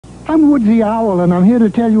I'm Woodsy Owl, and I'm here to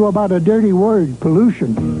tell you about a dirty word,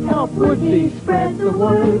 pollution. Help Woodsy spread the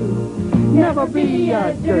word. Never be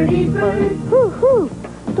a dirty bird. Hoo-hoo.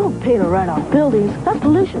 Don't paint or write on buildings. That's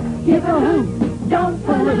pollution. Give a hoot. Don't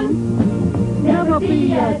pollute. Never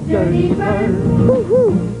be a dirty bird.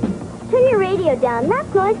 Hoo-hoo. Turn your radio down.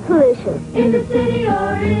 That's noise pollution. In the city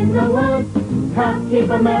or in the woods, help keep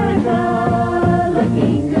America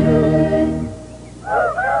looking good.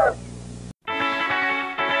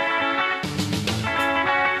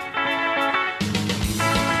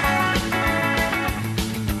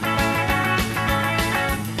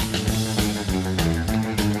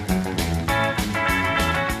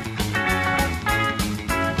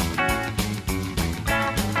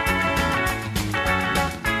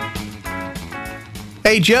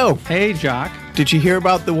 Hey, Joe. Hey, Jacques. Did you hear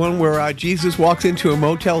about the one where Jesus walks into a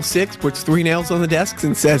Motel 6, puts 3 nails on the desks,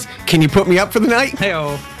 and says, "Can you put me up for the night?"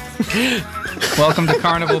 Hey-oh. Welcome to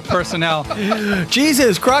Carnival Personnel.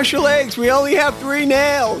 Jesus, cross your legs. We only have 3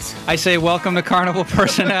 nails. I say welcome to Carnival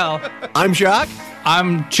Personnel. I'm Jacques.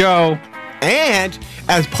 I'm Joe. And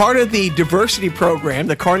as part of the diversity program,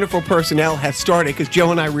 the Carnival Personnel has started, because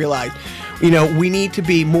Joe and I realized, we need to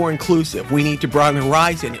be more inclusive. We need to broaden the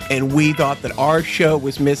horizon. And we thought that our show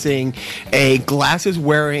was missing a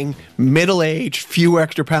glasses-wearing, middle-aged, few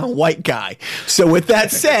extra pound white guy. So with that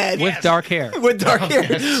said... With dark hair. With dark hair.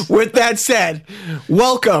 Yes. With that said,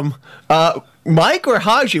 welcome. Mike or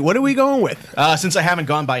Hadji? What are we going with? Since I haven't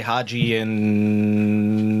gone by Hadji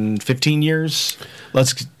in 15 years,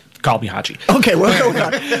 let's... call me Hadji. Okay, well,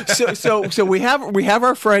 so we have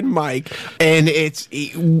our friend Mike, and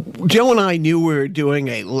Joe and I knew we were doing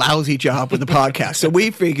a lousy job with the podcast, so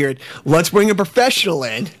we figured let's bring a professional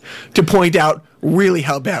in to point out really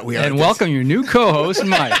how bad we are. And welcome your new co-host,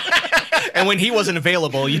 Mike. And when he wasn't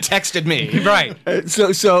available, you texted me. Right.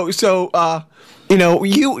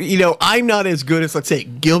 I'm not as good as, let's say,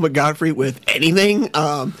 Gilbert Gottfried with anything,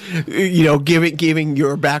 giving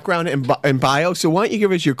your background and bio. So why don't you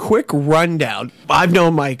give us your quick rundown? I've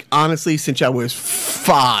known Mike, honestly, since I was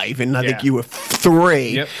 5, and I think you were 3.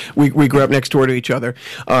 Yep. We grew up next door to each other.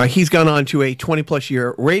 He's gone on to a 20-plus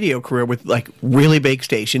year radio career with, really big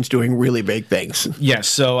stations doing really big things. Yes,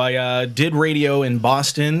 so I did radio in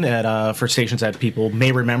Boston for stations that people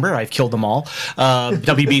may remember. I've killed them all.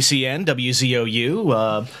 WBCN, WZOU.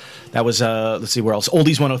 That was, let's see, where else?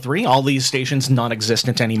 Oldies 103. All these stations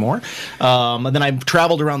non-existent anymore. And then I've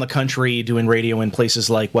traveled around the country doing radio in places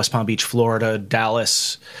like West Palm Beach, Florida,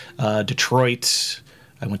 Dallas, Detroit.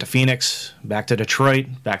 I went to Phoenix, back to Detroit,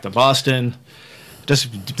 back to Boston.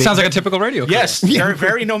 Sounds like a typical radio career. Yes, very,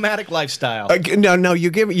 very nomadic lifestyle. No,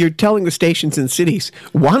 you're telling the stations and cities.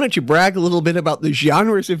 Why don't you brag a little bit about the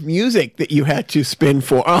genres of music that you had to spin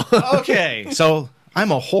for? Okay, so... I'm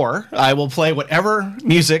a whore. I will play whatever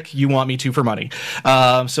music you want me to for money.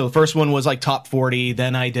 So the first one was top 40.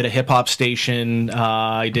 Then I did a hip hop station.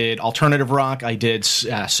 I did alternative rock. I did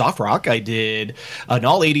soft rock. I did an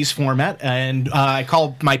all 80s format. And I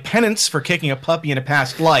called my penance for kicking a puppy in a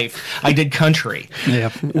past life. I did country.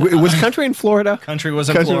 Yeah. Was country in Florida? Country was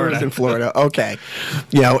in Florida. Was in Florida. Okay.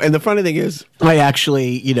 And the funny thing is, I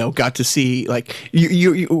actually, got to see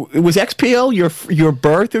you was XPL your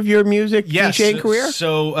birth of your music DJing career?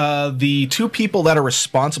 So the 2 people that are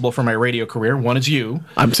responsible for my radio career, one is you.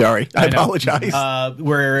 I'm sorry. I apologize.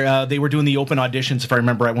 Where they were doing the open auditions, if I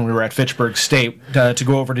remember right, when we were at Fitchburg State to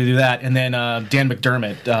go over to do that. And then Dan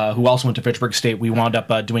McDermott, who also went to Fitchburg State, we wound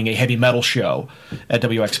up doing a heavy metal show at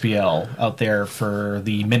WXPL out there for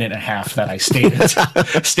the minute and a half that I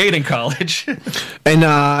stayed in college. And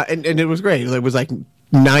it was great. It was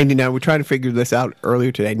 99. We're trying to figure this out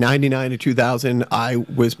earlier today. 99 to 2000, I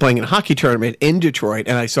was playing in a hockey tournament in Detroit,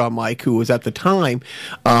 and I saw Mike, who was at the time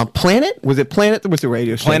Planet. Was it Planet that was the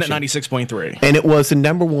radio station? Planet 96.3. And it was the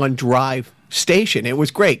 #1 drive station. It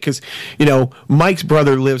was great because, Mike's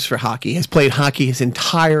brother lives for hockey, has played hockey his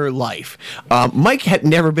entire life. Mike had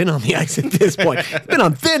never been on the ice at this point. He's been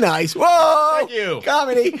on thin ice. Whoa! Thank you.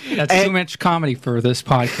 Comedy. That's too much comedy for this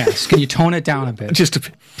podcast. Can you tone it down a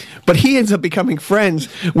bit? But he ends up becoming friends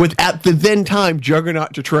with, at the then time,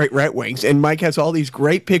 juggernaut Detroit Red Wings. And Mike has all these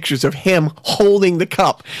great pictures of him holding the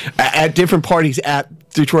cup at different parties at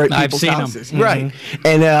Detroit people's houses. Mm-hmm. Right.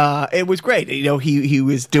 And it was great. He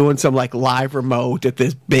was doing some live remote at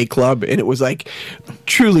this big club, and it was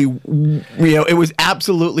truly, it was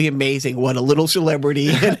absolutely amazing what a little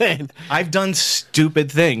celebrity. I've done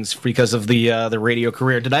stupid things because of the radio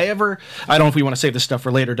career. Did I ever, I don't know if we want to save this stuff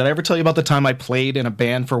for later, did I ever tell you about the time I played in a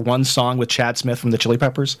band for one song with Chad Smith from the Chili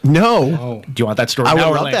Peppers? No. Do you want that story? I would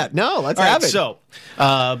love that. No, let's have it. So,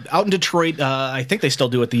 out in Detroit, I think they still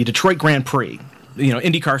do it, the Detroit Grand Prix.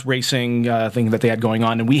 IndyCar racing thing that they had going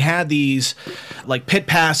on, and we had these like pit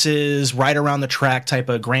passes right around the track type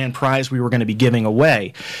of grand prize we were going to be giving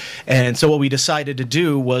away. And so what we decided to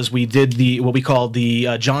do was we did what we called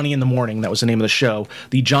the Johnny in the Morning, that was the name of the show,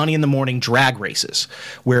 the Johnny in the Morning drag races,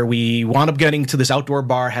 where we wound up getting to this outdoor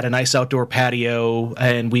bar, had a nice outdoor patio,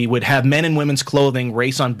 and we would have men in women's clothing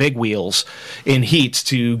race on big wheels in heats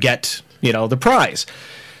to get, the prize.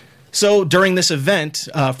 So during this event,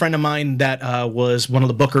 a friend of mine that was one of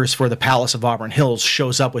the bookers for the Palace of Auburn Hills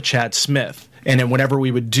shows up with Chad Smith. And then whenever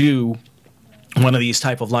we would do one of these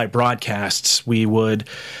type of live broadcasts, we would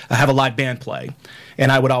have a live band play.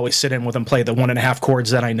 And I would always sit in with him, play the 1.5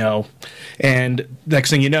 chords that I know. And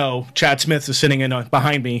next thing you know, Chad Smith is sitting in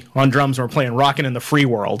behind me on drums, and we're playing Rockin' in the Free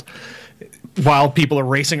World, while people are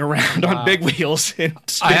racing around on big wheels in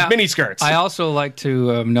mini skirts. I also like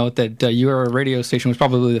to note that your radio station was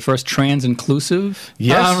probably the first trans-inclusive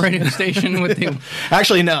radio station. With the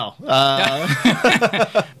Actually, no.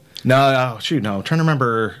 No, shoot, no. I'm trying to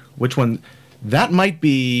remember which one. That might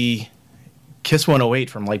be Kiss 108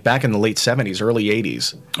 from like back in the late 70s, early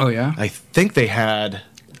 80s. Oh, yeah? I think they had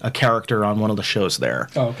a character on one of the shows there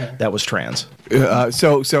that was trans.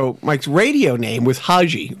 So Mike's radio name was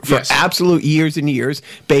Hadji for absolute years and years,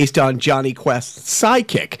 based on Johnny Quest's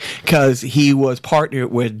sidekick, because he was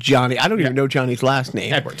partnered with Johnny. I don't even know Johnny's last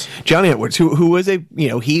name. Johnny Edwards, who was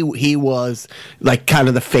he was like kind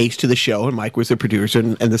of the face to the show, and Mike was the producer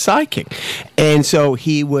and the sidekick, and so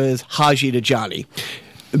he was Hadji to Johnny.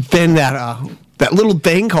 Then that little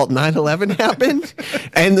thing called 9/11 happened,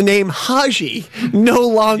 and the name Hadji no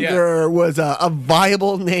longer was a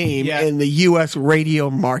viable name in the U.S. radio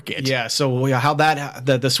market. Yeah, so how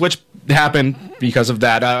the switch happened because of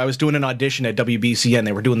that. I was doing an audition at WBCN.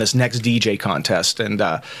 They were doing this Next DJ contest, and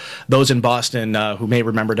those in Boston who may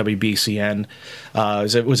remember WBCN,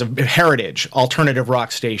 it was a heritage alternative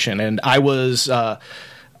rock station, and I was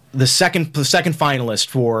the second finalist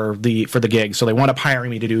for the gig, so they wound up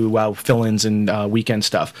hiring me to do fill-ins and weekend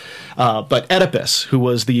stuff. But Oedipus, who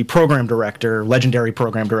was the legendary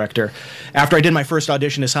program director, after I did my first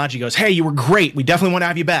audition as Hadji, goes, "Hey, you were great. We definitely want to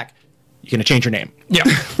have you back. You're going to change your name." Yeah.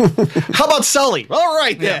 How about Sully? All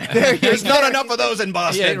right, then. Yeah. There's not enough of those in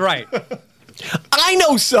Boston. Yeah, right. I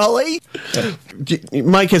know Sully.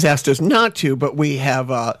 Mike has asked us not to, but we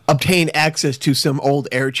have obtained access to some old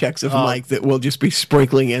air checks of Mike that we'll just be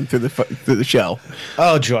sprinkling in through the show.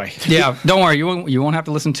 Oh, joy. Yeah, don't worry. You won't have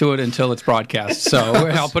to listen to it until it's broadcast. So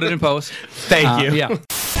I'll put it in post. Thank you. Yeah.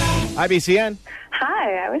 WBCN.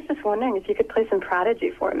 Hi, I was just wondering if you could play some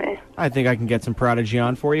Prodigy for me. I think I can get some Prodigy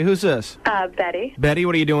on for you. Who's this? Betty. Betty,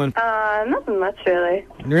 what are you doing? Nothing much, really.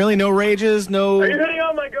 Really? No rages? No... Are you hitting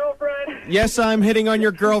on my girlfriend? Yes, I'm hitting on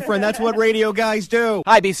your girlfriend. That's what radio guys do.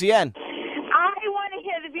 Hi, BCN. I want to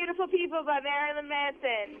hear The Beautiful People by Marilyn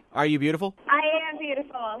Manson. Are you beautiful? I am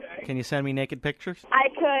beautiful. Can you send me naked pictures? I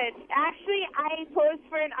could. Actually, I posed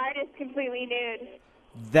for an artist completely nude.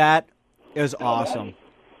 That is awesome.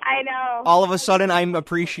 I know. All of a sudden, I'm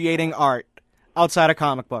appreciating art outside of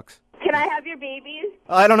comic books. Can I have your babies?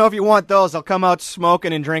 I don't know if you want those. I'll come out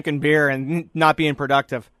smoking and drinking beer and not being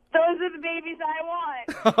productive. Those are the babies I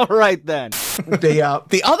want. All right, then.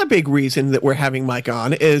 The other big reason that we're having Mike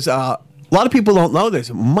on is a lot of people don't know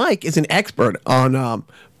this. Mike is an expert on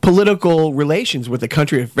political relations with the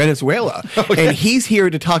country of Venezuela. And he's here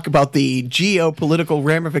to talk about the geopolitical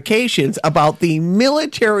ramifications about the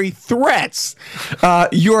military threats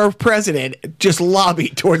your president just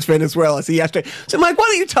lobbied towards Venezuela. So Mike, why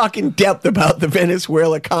don't you talk in depth about the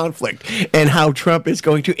Venezuela conflict and how Trump is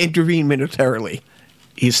going to intervene militarily?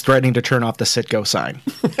 He's threatening to turn off the Citgo sign.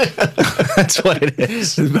 That's what it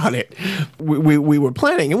is. That's about it. We were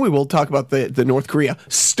planning, and we will talk about the North Korea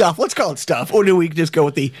stuff. Let's call it stuff. Or do we just go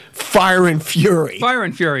with the Fire and Fury? Fire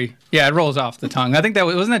and Fury. Yeah, it rolls off the tongue. I think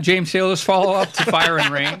wasn't that James Taylor's follow-up to Fire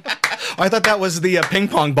and Rain? I thought that was the ping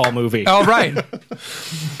pong ball movie. Oh, right.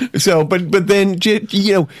 So, but then,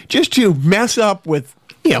 just to mess up with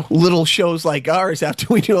little shows like ours after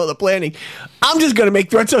we do all the planning, I'm just going to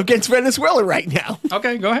make threats against Venezuela right now.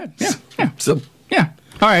 Okay, go ahead. Yeah.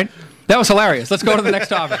 All right. That was hilarious. Let's go to the next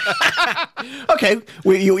topic. Okay.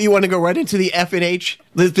 You want to go right into the F&H,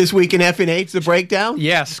 this week in F&H, the breakdown?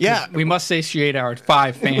 Yes. Yeah. We must satiate our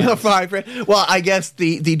 5 fans. Well, I guess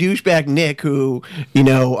the douchebag Nick, who,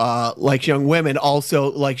 likes young women,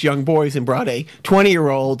 also likes young boys, and brought a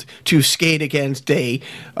 20-year-old to skate against a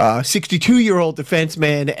 62-year-old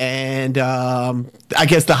defenseman. And I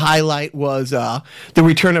guess the highlight was the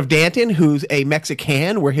return of Danton, who's a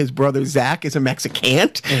Mexican, where his brother Zach is a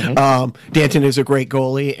Mexicant. Mm-hmm. Danton is a great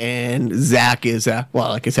goalie, and Zach is, well,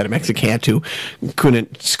 like I said, a Mexican who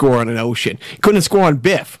couldn't score on an ocean. Couldn't score on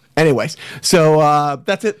Biff. Anyways, so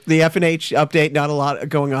that's it. The FNH update. Not a lot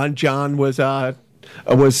going on. John was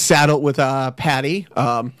saddled with Patty.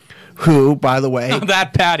 Who, by the way,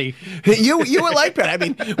 that Patty, you would like Patty. I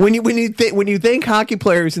mean, when you think hockey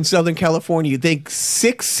players in Southern California, you think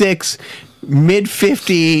 6'6",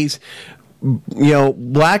 mid-50s,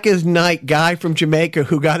 black as night guy from Jamaica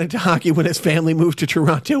who got into hockey when his family moved to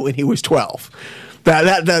Toronto when he was 12.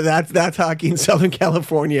 That's hockey in Southern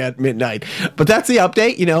California at midnight. But that's the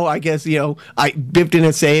update. I guess, Biff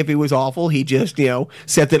didn't say if he was awful. He just,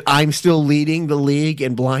 said that I'm still leading the league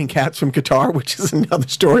in blind cats from Qatar, which is another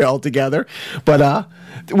story altogether. But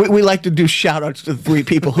we like to do shout-outs to the 3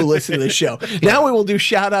 people who listen to the show. Now we will do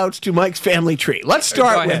shout-outs to Mike's family tree. Let's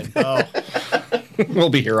start with...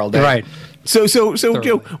 We'll be here all day. Right. So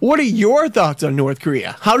Joe, what are your thoughts on North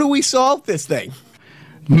Korea? How do we solve this thing?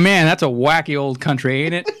 Man, that's a wacky old country,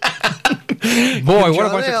 ain't it? Boy, what a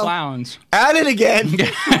bunch of clowns. At it again.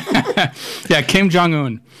 Yeah, Kim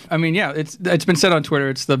Jong-un. I mean, yeah, it's been said on Twitter,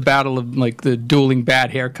 it's the battle of, the dueling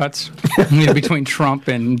bad haircuts between Trump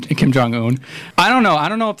and Kim Jong-un. I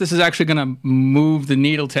don't know if this is actually going to move the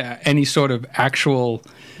needle to any sort of actual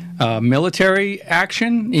military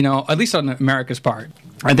action, at least on America's part.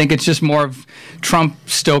 I think it's just more of Trump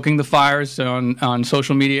stoking the fires on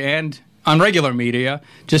social media and on regular media,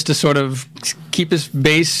 just to sort of keep his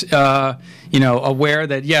base, aware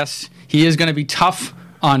that, yes, he is going to be tough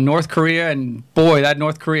on North Korea, and boy, that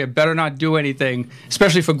North Korea better not do anything,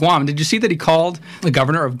 especially for Guam. Did you see that he called the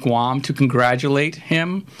governor of Guam to congratulate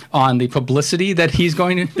him on the publicity that he's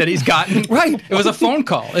gotten? Right. It was a phone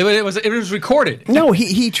call. It was recorded. No,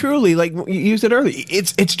 he truly, you used it earlier.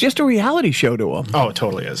 It's just a reality show to him. Oh, it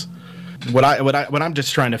totally is. What I'm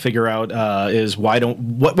just trying to figure out is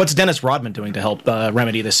what's Dennis Rodman doing to help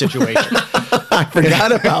remedy this situation? I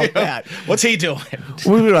forgot about that. What's he doing?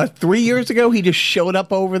 3 years ago, he just showed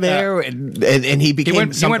up over there and he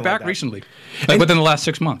became. He went back recently, within the last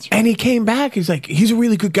 6 months. And he came back. He's like, he's a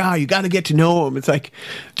really good guy. You got to get to know him. It's like,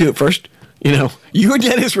 dude, first. You're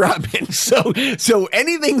Dennis Rodman, so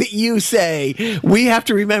anything that you say, we have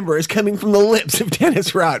to remember is coming from the lips of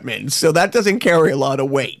Dennis Rodman. So that doesn't carry a lot of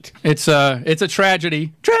weight. It's a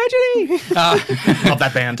tragedy. Tragedy. Love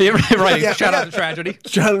that band. Right. Yeah, shout out to Tragedy.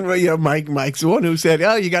 Mike's the one who said,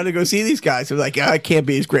 "Oh, you got to go see these guys." I was like, I can't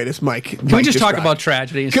be as great as Mike. Can we just talk about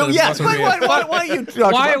tragedy? Yes.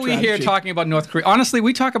 Why are we here talking about North Korea? Honestly,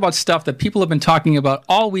 we talk about stuff that people have been talking about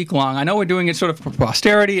all week long. I know we're doing it sort of for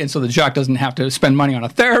posterity, and so the Jacques doesn't have to spend money on a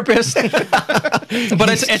therapist. But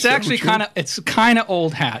it's actually kind of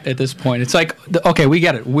old hat at this point. It's like, okay, we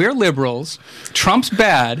get it. We're liberals. Trump's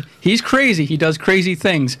bad. He's crazy. He does crazy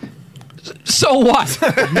things. So what?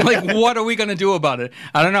 What are we going to do about it?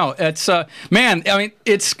 I don't know. It's man. I mean,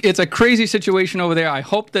 it's a crazy situation over there. I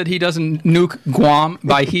hope that he doesn't nuke Guam.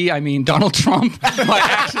 By he, I mean Donald Trump by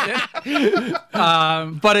accident.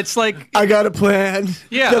 But it's like, I got a plan.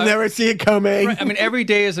 Yeah, they'll never see it coming. I mean, every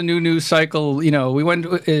day is a new news cycle.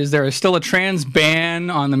 Is there still a trans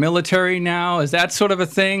ban on the military now? Is that sort of a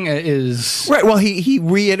thing? Right. Well, he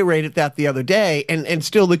reiterated that the other day, and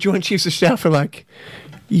still the Joint Chiefs of Staff are like,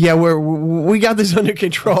 yeah, we got this under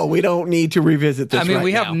control. We don't need to revisit this.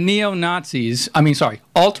 We have neo-Nazis.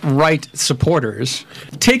 Alt-right supporters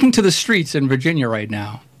taking to the streets in Virginia right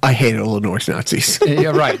now. I hate Illinois Nazis.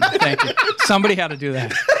 Yeah, right. Thank you. Somebody had to do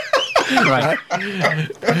that. Right.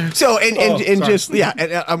 So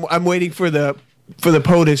I'm waiting for the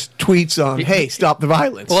POTUS tweets on, hey, stop the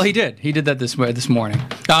violence. Well, he did. He did that this morning.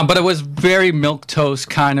 But it was very milquetoast,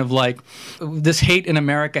 kind of like, this hate in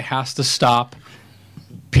America has to stop.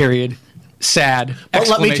 Period. Sad. But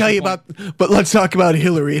let me tell you but let's talk about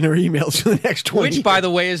Hillary and her emails for the next 20 years. Which, by the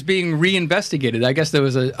way, is being reinvestigated. I guess there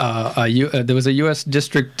was a U.S.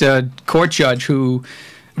 District Court judge who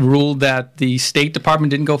ruled that the State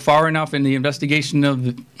Department didn't go far enough in the investigation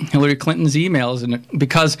of Hillary Clinton's emails, and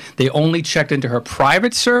because they only checked into her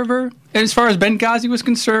private server as far as Benghazi was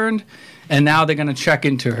concerned. And now they're going to check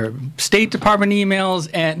into her State Department emails.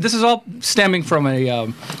 And this is all stemming from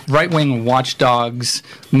a right-wing watchdogs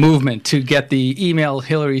movement to get the email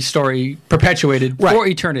Hillary story perpetuated for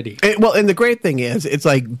eternity. And the great thing is, it's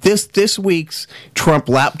like this week's Trump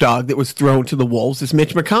lapdog that was thrown to the wolves is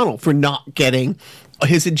Mitch McConnell for not getting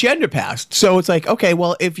his agenda passed. So it's like, okay,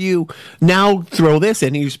 well, if you now throw this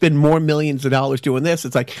in and you spend more millions of dollars doing this,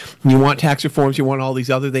 it's like, you want tax reforms, you want all these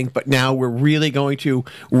other things, but now we're really going to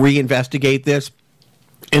reinvestigate this.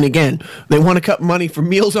 And again, they want to cut money for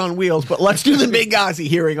Meals on Wheels, but let's do the Big Ozzy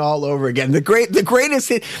hearing all over again. The greatest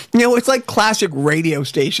hit, it's like classic radio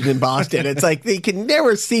station in Boston. It's like they can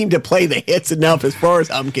never seem to play the hits enough as far as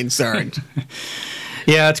I'm concerned.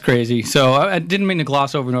 Yeah, it's crazy. So I didn't mean to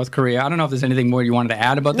gloss over North Korea. I don't know if there's anything more you wanted to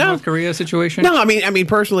add about the North Korea situation. No, I mean,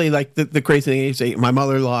 personally, like the crazy thing is, my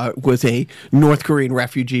mother-in-law was a North Korean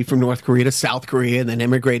refugee from North Korea to South Korea, and then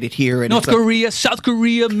immigrated here. And North Korea, South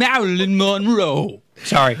Korea, Marilyn Monroe.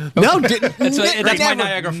 Sorry. No, that's my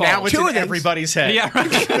Niagara Falls. Now it's in everybody's head. Yeah,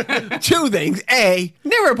 right. Two things. A,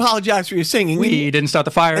 never apologize for your singing. We didn't start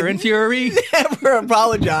the fire in fury. Never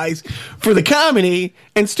apologize for the comedy.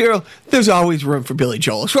 And still, there's always room for Billy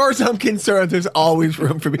Joel. As far as I'm concerned, there's always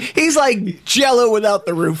room for me. He's like Jell-O without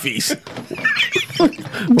the roofies.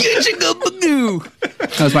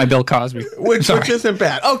 That was my Bill Cosby. Which isn't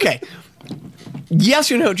bad. Okay.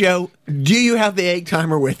 Yes or no, Joe? Do you have the egg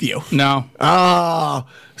timer with you? No. Oh,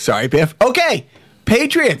 sorry, Biff. Okay,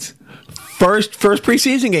 Patriots. First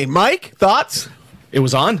preseason game. Mike, thoughts? It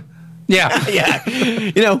was on. Yeah. Yeah.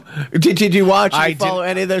 Did you watch? Did you follow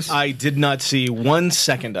any of this? I did not see 1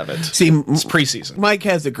 second of it. See, it's preseason. Mike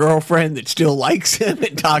has a girlfriend that still likes him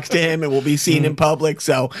and talks to him and will be seen in public.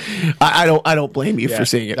 So I don't blame you for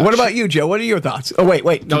seeing it. What about you, Joe? What are your thoughts? Oh, wait.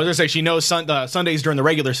 No, I was gonna say she knows Sundays during the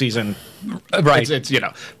regular season. Right. It's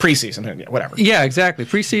preseason. Whatever. Yeah, exactly.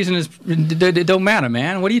 Preseason it don't matter,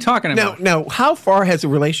 man. What are you talking about? Now, how far has the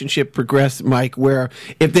relationship progressed, Mike? Where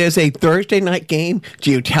if there's a Thursday night game,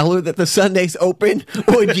 do you tell her that the Sunday's open,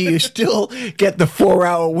 or do you still get the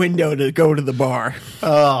 4-hour window to go to the bar?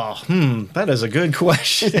 That is a good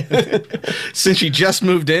question. Since she just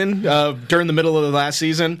moved in during the middle of the last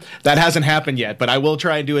season, that hasn't happened yet. But I will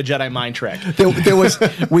try and do a Jedi mind trick. There was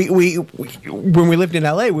we when we lived in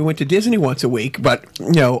LA, we went to Disney once a week. But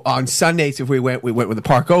on Sundays, if we went with the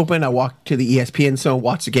park open. I walked to the ESPN Zone,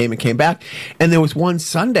 watched the game, and came back. And there was one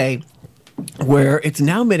Sunday where it's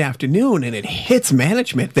now mid-afternoon and it hits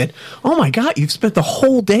management that, oh my God, you've spent the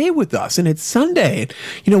whole day with us and it's Sunday.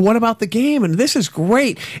 And, what about the game? And this is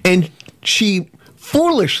great. And she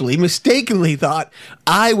foolishly, mistakenly thought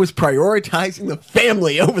I was prioritizing the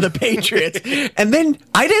family over the Patriots. And then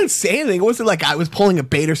I didn't say anything. It wasn't like I was pulling a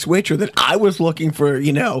bait or switch or that I was looking for,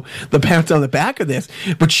 the pats on the back of this.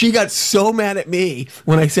 But she got so mad at me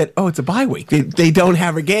when I said, oh, it's a bye week. They don't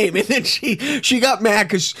have a game. And then she got mad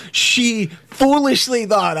because she foolishly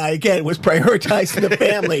thought I, again, was prioritizing the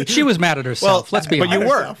family. She was mad at herself. Let's be honest.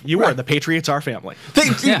 But you were. The Patriots are family.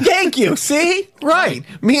 Thank you. See? Right.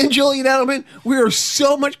 Me and Julian Edelman, we are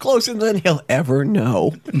so much closer than he'll ever know.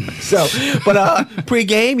 So, but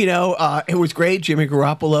pre-game, it was great. Jimmy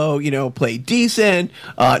Garoppolo, played decent.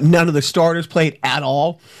 None of the starters played at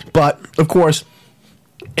all. But, of course,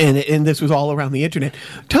 and this was all around the internet,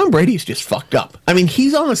 Tom Brady's just fucked up. I mean,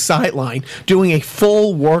 he's on the sideline doing a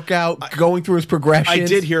full workout, going through his progressions. I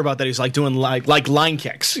did hear about that. He's like doing like line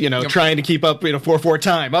kicks, trying to keep up, 4-4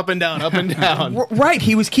 time, up and down, up and down. Right.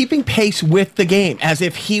 He was keeping pace with the game as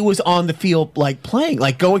if he was on the field, like playing,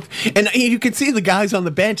 like going. And you could see the guys on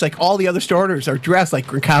the bench, like all the other starters are dressed like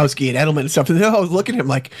Gronkowski and Edelman and stuff. And they're always looking at him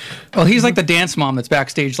like, well, he's like the dance mom that's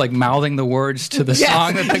backstage, like mouthing the words to the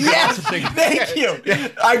song. That the yes, thank you.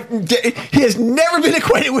 He has never been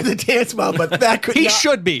acquainted with a dance mom, but that could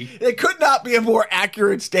should be. It could not be a more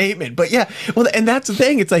accurate statement. But yeah, well, and that's the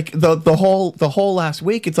thing. It's like the whole last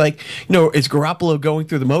week. It's like is Garoppolo going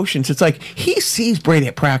through the motions? It's like he sees Brady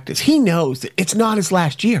at practice. He knows that it's not his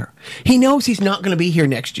last year. He knows he's not going to be here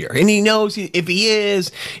next year, and he knows if he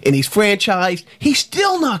is and he's franchised, he's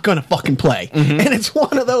still not going to fucking play. Mm-hmm. And it's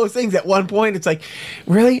one of those things. At one point, it's like,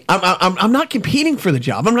 really, I'm not competing for the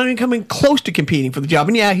job. I'm not even coming close to competing for the job.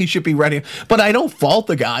 And yeah, he should be ready. But I don't fault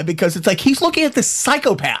the guy because it's like he's looking at the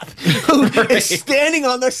psychopath who is standing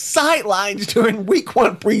on the sidelines during week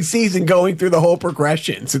 1 preseason going through the whole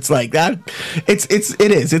progressions. It's like that. It's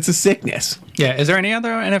a sickness. Yeah. Is there any other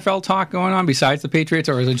NFL talk going on besides the Patriots,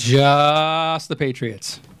 or is it just the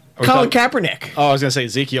Patriots? Colin Kaepernick. Oh, I was going to say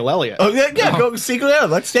Ezekiel Elliott. Oh, yeah, go Ezekiel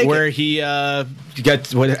Elliott. Let's take Where it. he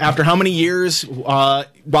gets, after how many years, while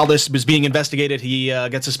this was being investigated, he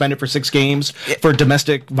gets suspended for 6 games for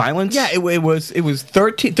domestic violence? Yeah, it was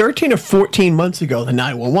 13 or 14 months ago. The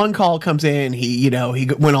 911 call comes in. He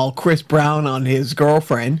went all Chris Brown on his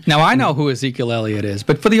girlfriend. Now, I know who Ezekiel Elliott is,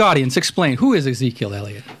 but for the audience, explain, who is Ezekiel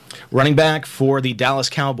Elliott? Running back for the Dallas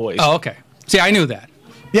Cowboys. Oh, okay. See, I knew that.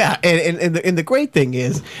 Yeah, and the great thing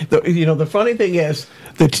is, the funny thing is,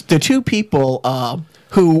 the two people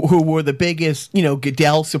who were the biggest,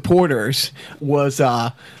 Goodell supporters was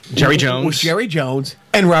Jerry Jones. Was Jerry Jones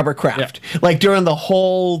and Robert Kraft. Yeah. Like during the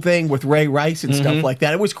whole thing with Ray Rice and stuff like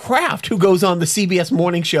that, it was Kraft who goes on the CBS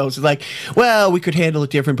morning shows like, well, we could handle it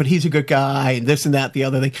different, but he's a good guy and this and that, the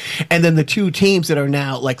other thing. And then the two teams that are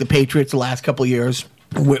now like the Patriots the last couple of years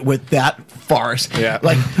with that farce. Yeah.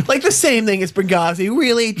 Like the same thing as Benghazi,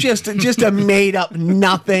 really just a made up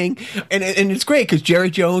nothing. And it's great because Jerry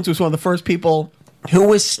Jones was one of the first people who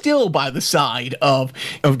was still by the side of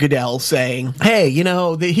Goodell saying, hey,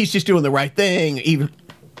 he's just doing the right thing,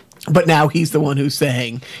 but now he's the one who's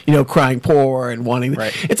saying, crying poor and wanting.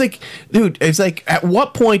 Right. It's like, dude, at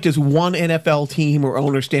what point does one NFL team or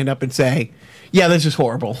owner stand up and say, yeah, this is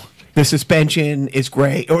horrible. The suspension is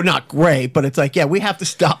great, or not great, but it's like, yeah, we have to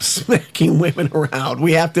stop smacking women around.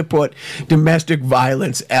 We have to put domestic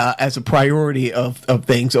violence as a priority of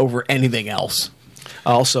things over anything else.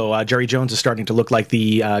 Also, Jerry Jones is starting to look like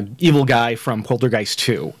the evil guy from Poltergeist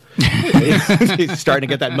 2. He's starting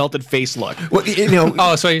to get that melted face look. Well,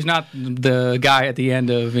 Oh, so he's not the guy at the end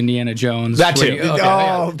of Indiana Jones. That too.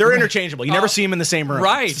 They're interchangeable. You never see him in the same room.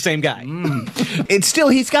 Right. It's the same guy. It's still,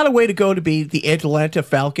 he's got a way to go to be the Atlanta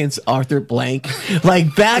Falcons Arthur Blank.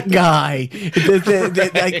 Like that guy,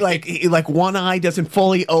 like one eye doesn't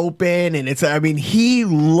fully open, and he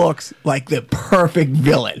looks like the perfect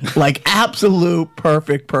villain, like absolute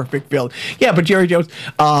perfect villain. Yeah, but Jerry Jones,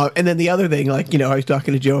 and then the other thing, I was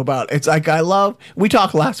talking to Joe about, it's like we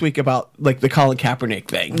talked last week about like the Colin Kaepernick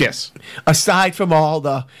thing. Yes. Aside from all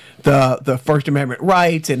the First Amendment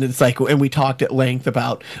rights, and it's like, and we talked at length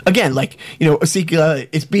about, again, Ezekiel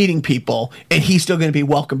is beating people and he's still going to be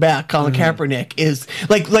welcome back. Colin Kaepernick is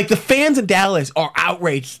like the fans in Dallas are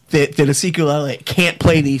outraged that Ezekiel Elliott can't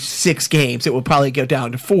play these 6 games. It will probably go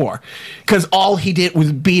down to 4 because all he did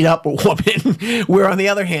was beat up a woman. Where on the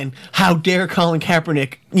other hand, how dare Colin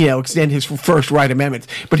Kaepernick, extend his First Right Amendments?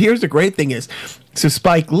 But here's the great thing is, so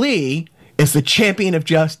Spike Lee is the champion of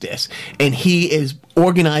justice, and he is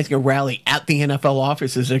organizing a rally at the NFL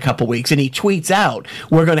offices in a couple weeks, and he tweets out,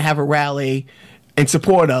 we're going to have a rally in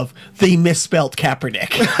support of the misspelled Kaepernick.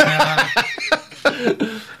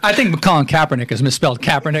 I think Colin Kaepernick has misspelled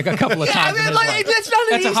Kaepernick a couple of times in his life.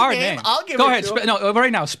 That's a hard name. I'll give Go it ahead. to him. No,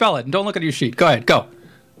 right now, spell it. Don't look at your sheet. Go ahead. Go.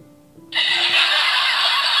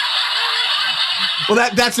 Well,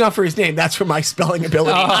 that's not for his name. That's for my spelling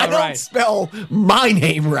ability. I don't spell my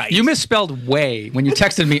name right. You misspelled way when you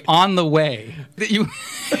texted me on the way. You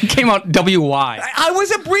came out W-Y. I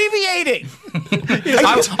was abbreviating.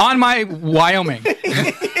 I was on my Wyoming.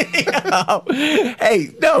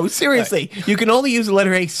 Hey, no, seriously. You can only use the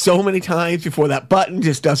letter A so many times before that button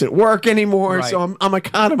just doesn't work anymore. Right. So I'm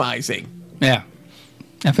economizing. Yeah.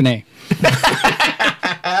 F and A.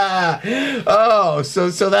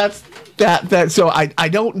 So that's that. So I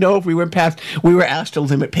don't know if we went past. We were asked to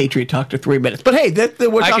limit Patriot Talk to 3 minutes, but hey,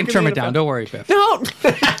 we're I can trim it down. Don't worry, Biff. No.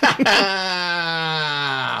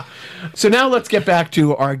 So now let's get back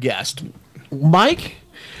to our guest. Mike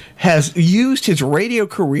has used his radio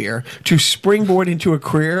career to springboard into a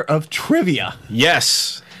career of trivia.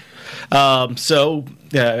 Yes. So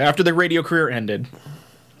after the radio career ended,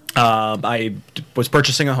 I was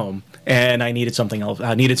purchasing a home, and I needed something else.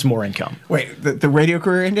 I needed some more income. Wait, the radio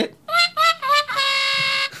career ended?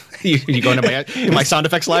 you go into my sound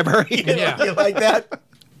effects library? Yeah. You like that?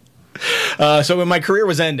 So when my career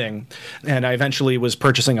was ending, and I eventually was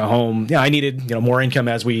purchasing a home, I needed more income,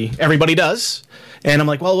 as everybody does. And I'm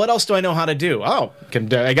like, well, what else do I know how to do? I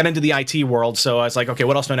got into the IT world, so I was like, okay,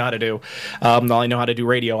 what else do I know how to do? Well, I know how to do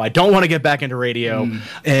radio. I don't want to get back into radio.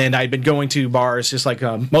 And I'd been going to bars just like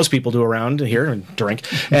most people do around here and drink,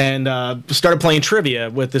 and started playing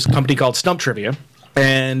trivia with this company called Stump Trivia,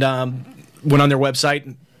 and went on their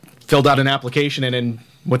website, filled out an application, and then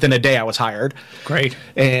within a day, I was hired. Great.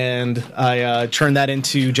 And I turned that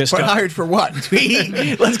into just... But hired for what? Let's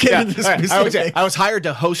get into the specifics. I was hired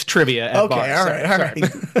to host trivia at bars. Okay, all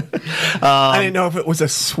right. I didn't know if it was a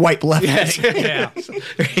swipe left. Yeah.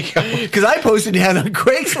 There you go. Because I posted it on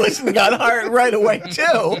Craigslist and got hired right away,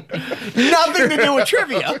 too. Nothing to do with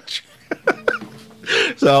trivia.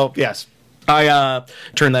 So, yes. I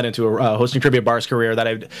turned that into a hosting trivia bars career.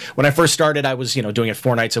 When I first started, I was doing it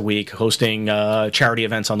 4 nights a week, hosting charity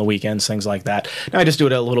events on the weekends, things like that. Now I just do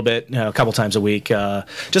it a little bit, a couple times a week,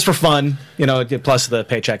 just for fun. Plus the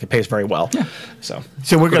paycheck, it pays very well. Yeah. So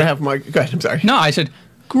we're gonna have Mike. Go ahead. I'm sorry. No, I said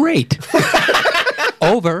great.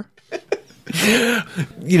 Over.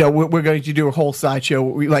 You know, we're going to do a whole sideshow.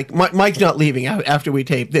 Like Mike's not leaving after we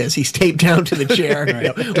tape this. He's taped down to the chair. Right.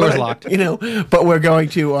 You know, Door's locked. You know, but we're going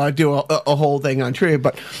to do a whole thing on trivia.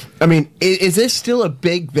 But I mean, is this still a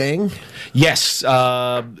big thing? Yes,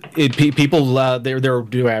 people there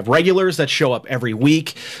do have regulars that show up every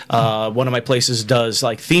week. One of my places does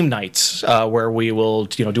like theme nights where we will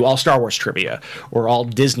do all Star Wars trivia or all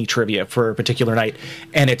Disney trivia for a particular night,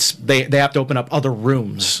 and they have to open up other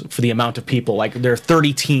rooms for the amount of people. Like there are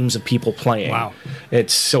 30 teams of people playing. Wow!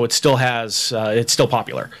 It's still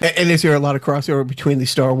popular. And is there a lot of crossover between the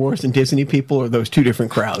Star Wars and Disney people, or are those two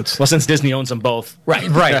different crowds? Well, since Disney owns them both,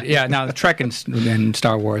 right. Yeah. Now the Trek and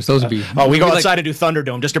Star Wars, those would be. Oh, we go outside and do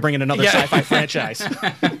Thunderdome just to bring in another sci-fi franchise.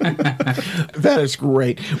 That is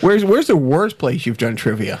great. Where's the worst place you've done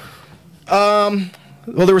trivia?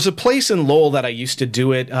 Well, there was a place in Lowell that I used to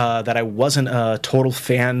do it that I wasn't a total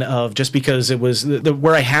fan of, just because it was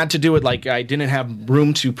where I had to do it. Like I didn't have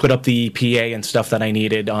room to put up the PA and stuff that I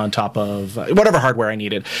needed on top of whatever hardware I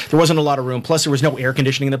needed. There wasn't a lot of room. Plus, there was no air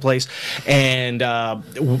conditioning in the place. And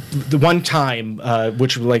the one time,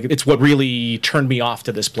 which it's what really turned me off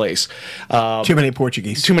to this place. Too many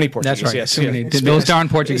Portuguese. Too many Portuguese. That's right. Yes. Too many. Those darn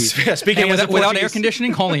Portuguese. Speaking without air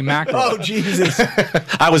conditioning, holy mackerel! Oh Jesus!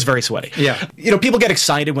 I was very sweaty. Yeah. People get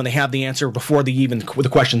excited when they have the answer before the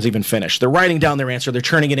question's even finished. They're writing down their answer, they're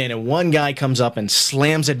turning it in, and one guy comes up and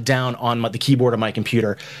slams it down on the keyboard of my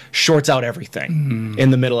computer, shorts out everything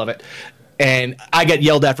in the middle of it. And I get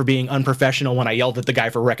yelled at for being unprofessional when I yelled at the guy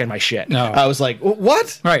for wrecking my shit. No. I was like,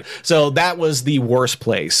 what? Right. So that was the worst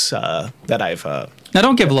place that I've... Now,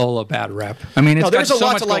 don't give Lowell a bad rep. I mean, there's a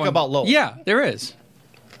lot to like about Lowell. Yeah, there is.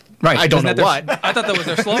 Right. I don't know what. I thought that was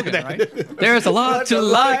their slogan, right? There's a lot to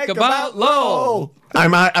like about Lowell.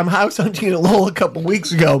 I'm house hunting in Lowell a couple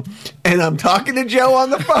weeks ago, and I'm talking to Joe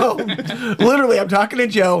on the phone. Literally, I'm talking to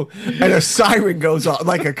Joe, and a siren goes off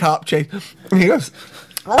like a cop chase. And he goes,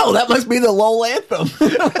 "Oh, that must be the Lowell anthem."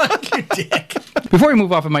 I'm like, you dick. Before we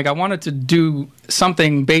move off of Mike, I wanted to do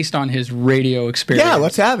something based on his radio experience. Yeah,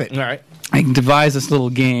 let's have it. All right. I devised this little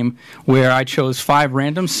game where I chose 5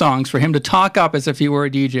 random songs for him to talk up as if he were a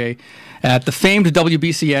DJ at the famed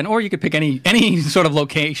WBCN, or you could pick any sort of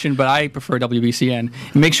location, but I prefer WBCN.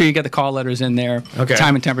 Make sure you get the call letters in there,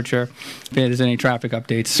 time and temperature, if there's any traffic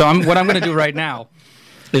updates. So what I'm going to do right now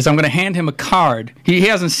is I'm going to hand him a card. He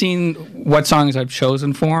hasn't seen what songs I've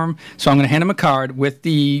chosen for him, so I'm going to hand him a card with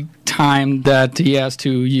the time that he has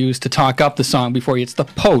to use to talk up the song before he hits the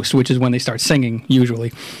post, which is when they start singing,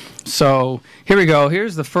 usually. So here we go.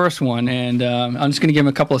 Here's the first one, and I'm just going to give him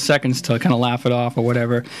a couple of seconds to kind of laugh it off or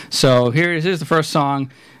whatever. So here's the first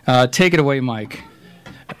song. Take it away, Mike.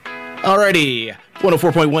 Alrighty.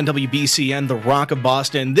 104.1 WBCN, The Rock of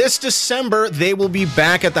Boston. This December, they will be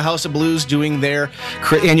back at the House of Blues doing their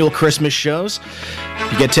annual Christmas shows.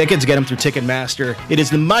 You get tickets, get them through Ticketmaster. It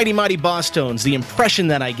is the Mighty Mighty Bosstones, The Impression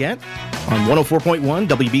That I Get, on 104.1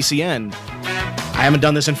 WBCN. I haven't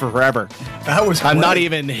done this in forever. I'm not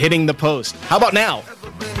even hitting the post. How about now?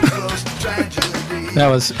 That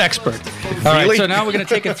was expert. All right, so now we're going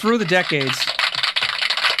to take it through the decades.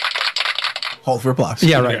 Hold for applause.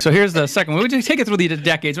 Yeah, right. So here's the second one. We'll just take it through the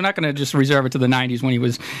decades. We're not going to just reserve it to the 90s when he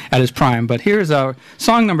was at his prime. But here's our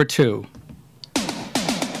song number 2.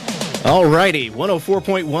 Alrighty,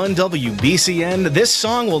 104.1 WBCN. This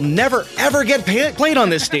song will never, ever get played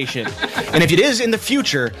on this station. And if it is in the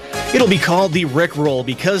future, it'll be called the Rick Roll,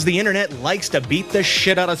 because the internet likes to beat the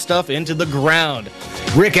shit out of stuff into the ground.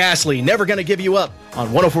 Rick Astley, Never Gonna Give You Up, on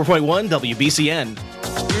 104.1 WBCN.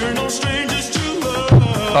 We're no strangers to love.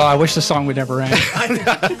 Oh, I wish the song would never end.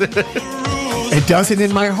 It doesn't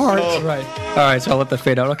in my heart. Oh, right. All right, so I'll let that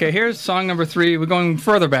fade out. Okay, here's song number 3. We're going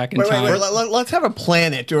further back in time. Wait. Let's have a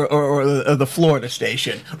Planet or the Florida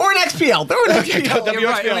station. Or an XPL. Throw an XPL.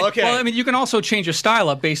 WXPL, okay. Well, I mean, you can also change your style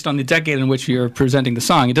up based on the decade in which you're presenting the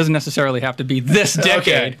song. It doesn't necessarily have to be this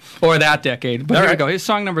decade or that decade. But here we go. Here's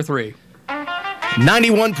song number 3.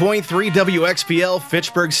 91.3 WXPL,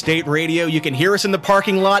 Fitchburg State Radio. You can hear us in the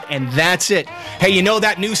parking lot, and that's it. Hey, you know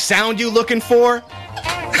that new sound you looking for?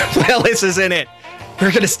 Well, this is in it. We're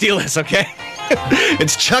going to steal this, okay?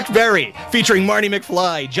 It's Chuck Berry featuring Marty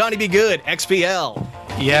McFly, Johnny B. Good, XPL.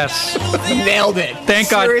 Yes. Nailed it. Thank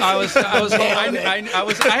Seriously? God.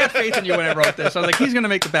 I had faith in you when I wrote this. I was like, he's going to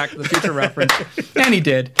make the Back to the Future reference. And he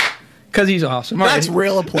did. Because he's awesome. That's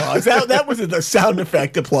real applause. That wasn't the sound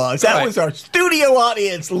effect applause. That was our studio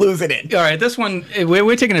audience losing it. All right, this one,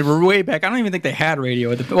 we're taking it way back. I don't even think they had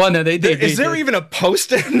radio. Well, no, they did. Is there even a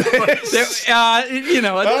post in this? I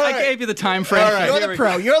gave you the time frame. All right. You're the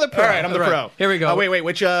pro. You're the pro. All right, I'm the pro. Here we go. Wait,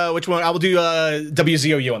 which one? I will do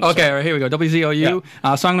WZOU on this Okay, all right, here we go.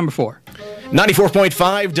 WZOU, song number 4.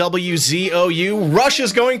 94.5 WZOU. Rush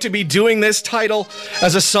is going to be doing this title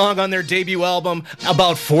as a song on their debut album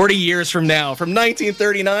about 40 years from now. From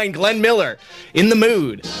 1939, Glenn Miller, In the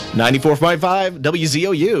Mood. 94.5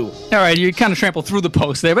 WZOU. All right, you kind of trampled through the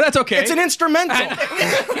post there, but that's okay. It's an instrumental.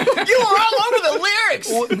 You were all over the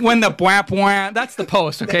lyrics. When the bwah bwah, that's the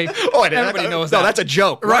post, okay? Oh, everybody knows that. No, that's a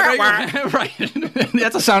joke. Right.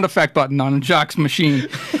 That's a sound effect button on Jacques' machine.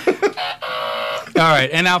 All right,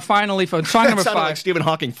 and now finally for song number 5. Like Stephen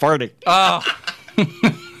Hawking farting. Oh.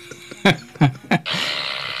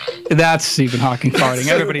 That's Stephen Hawking farting.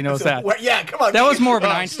 Everybody knows that. Yeah, come on. That was more of an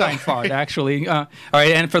Einstein fart, actually. All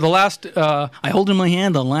right, and for the last, I hold in my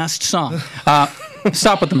hand the last song.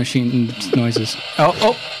 Stop with the machine noises.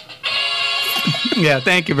 Oh. Yeah,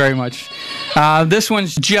 thank you very much. This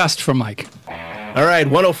one's just for Mike. All right,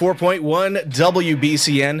 104.1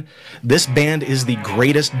 WBCN. This band is the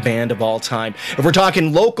greatest band of all time. If we're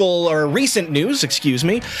talking local or recent news,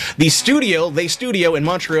 the studio in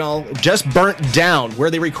Montreal just burnt down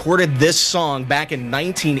where they recorded this song back in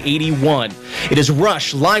 1981. It is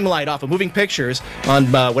Rush, Limelight off of Moving Pictures on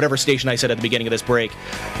whatever station I said at the beginning of this break.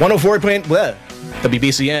 104.1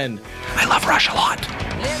 WBCN. I love Rush a lot.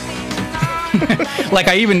 Like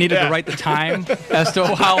I even needed to write the time as to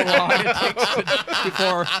how long it takes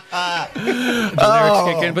before the lyrics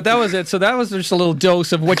kick in. But that was it. So that was just a little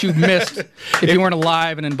dose of what you've missed if you weren't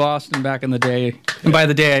alive and in Boston back in the day. And by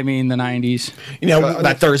the day, I mean the 90s. You know,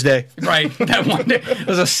 that Thursday. Right. That one day. It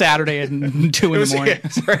was a Saturday at 2 in the morning.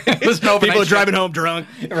 It was no people driving home drunk.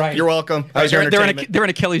 Right. You're welcome. They're in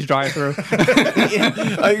a Kelly's drive-thru.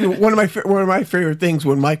 One of my favorite things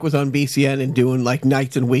when Mike was on BCN and doing like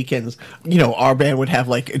nights and weekends, you know, our band would have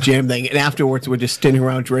like a jam thing, and afterwards we're just standing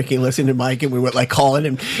around drinking, listening to Mike, and we would like calling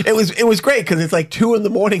him. It was great because it's like 2 in the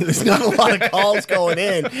morning. There's not a lot of calls going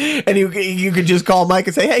in, and you could just call Mike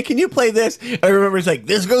and say, "Hey, can you play this?" I remember it's like,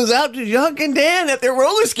 "This goes out to Jacques and Dan at their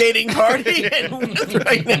roller skating party." And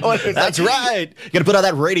right now, that's right. You got to put on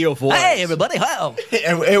that radio for us. Hey, everybody! How?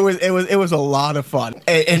 It was a lot of fun.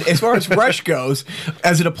 And as far as Rush goes,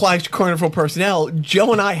 as it applies to Carnival personnel,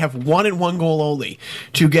 Joe and I have one and one goal only: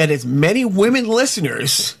 to get as many women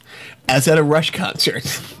listeners as at a Rush concert.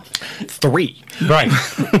 3. Right.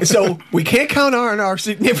 So we can't count on our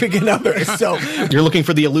significant others. So you're looking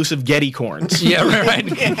for the elusive Getty corns. Yeah, right.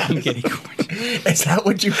 Getty corns. Is that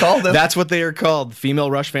what you call them? That's what they are called. Female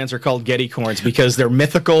Rush fans are called Getty corns because they're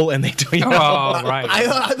mythical and they do. Oh, right. I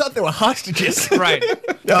thought they were hostages. Right.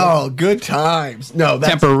 Oh, good times. No,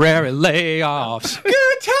 that's temporary layoffs.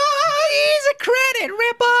 Good times. Easy credit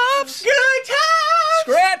ripoffs. Good times.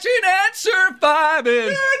 Scratching and surviving.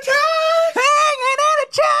 Good times. Hanging in a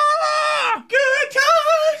trailer. Good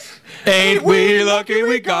times. Ain't we lucky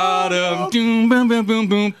we got 'em. Doom, boom, boom, boom,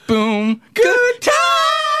 boom, boom. Good times.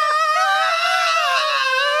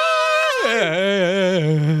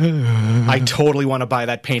 I totally want to buy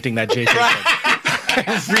that painting that JJ did.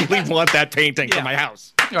 I really want that painting for my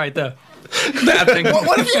house. Right there. That thing.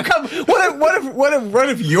 What if you come? What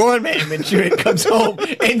if your man comes home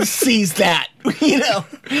and sees that? You know,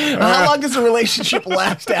 how long does the relationship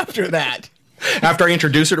last after that? After I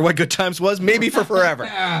introduce her to what Good Times was, maybe for forever.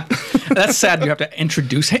 That's sad. You have to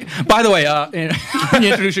introduce. Hey, by the way, you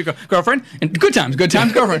introduce your girlfriend and Good Times,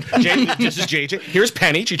 girlfriend. This is JJ. Here's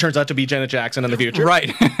Penny. She turns out to be Janet Jackson in the future.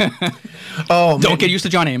 Right. Oh, don't get used to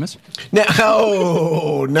John Amos. No,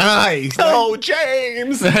 oh, nice. Oh,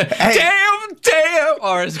 James. Hey. Damn.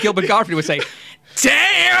 Or as Gilbert Gottfried would say,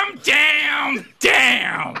 damn.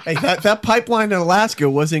 Hey, that pipeline in Alaska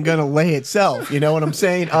wasn't going to lay itself. You know what I'm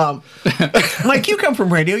saying? Mike, you come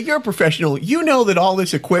from radio. You're a professional. You know that all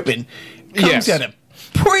this equipment comes at a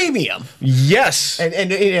premium. Yes.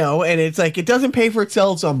 And you know, and it's like it doesn't pay for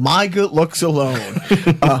itself on my good looks alone.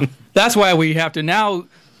 That's why we have to now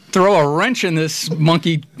throw a wrench in this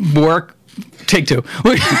monkey work. Take 2.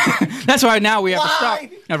 That's why now we have to stop.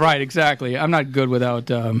 Right, exactly. I'm not good without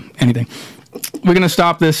anything. We're going to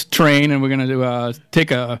stop this train and we're going to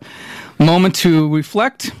take a moment to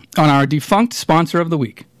reflect on our defunct sponsor of the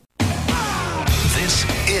week. This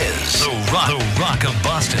is The Rock of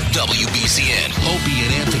Boston. WBCN. Opie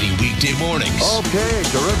and Anthony weekday mornings. Okay,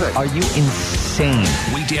 terrific. Are you insane?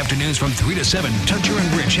 Weekday afternoons from 3 to 7. Toucher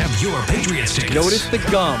and Rich have your Patriots tickets. Notice the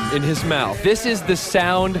gum in his mouth. This is the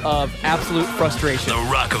sound of absolute frustration. The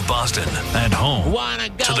Rock of Boston. And home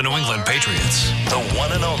to the New England Patriots. The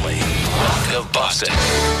one and only Rock of Boston.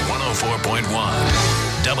 104.1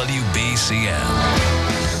 WBCN.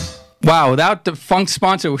 Wow, without defunct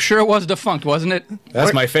sponsor, sure it was defunct, wasn't it?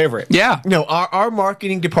 That's my favorite. Yeah. No, our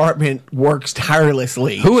marketing department works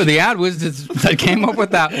tirelessly. Who are the ad wizards that came up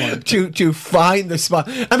with that one? to find the spot.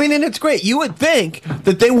 I mean, and it's great. You would think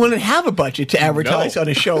that they wouldn't have a budget to advertise on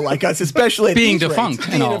a show like us, especially at Being these defunct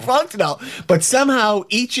rates. and Being all. defunct and all. But somehow,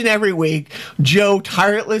 each and every week, Joe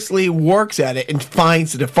tirelessly works at it and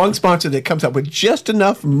finds the defunct sponsor that comes up with just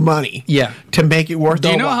enough money to make it worth Do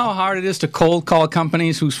you our know while. how hard it is to cold call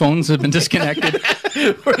companies whose phones have been disconnected?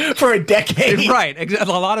 for a decade. Right. A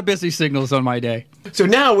lot of busy signals on my day. So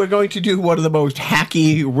now we're going to do one of the most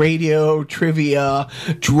hacky radio trivia,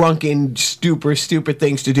 drunken, stupid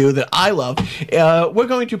things to do that I love. We're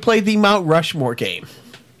going to play the Mount Rushmore game.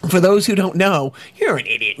 For those who don't know, you're an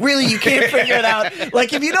idiot. Really, you can't figure it out.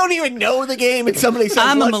 Like, if you don't even know the game and somebody says...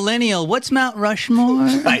 I'm a millennial. What's Mount Rushmore?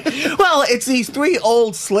 Right. Well, it's these 3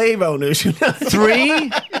 old slave owners.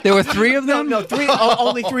 3? There were 3 of them? No, 3.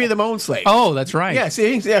 Only 3 of them own slaves. Oh, that's right. Yeah,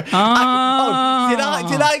 see? Did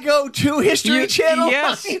I go to History Channel?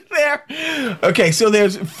 Yes. There. Okay, so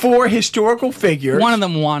there's 4 historical figures. One of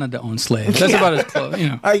them wanted to own slaves. That's about as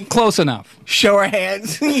close, close enough. Show our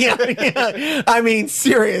hands. yeah. I mean,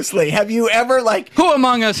 seriously, have you ever, Who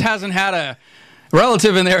among us hasn't had a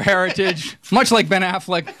relative in their heritage, much like Ben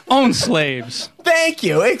Affleck, own slaves? Thank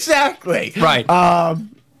you. Exactly. Right.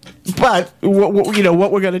 But, what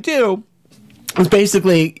we're going to do is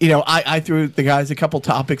basically, I threw the guys a couple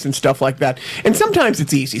topics and stuff like that. And sometimes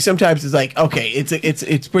it's easy. Sometimes it's like, okay,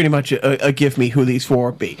 it's pretty much a give me who these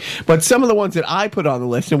 4 be. But some of the ones that I put on the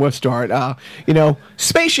list, and we'll start,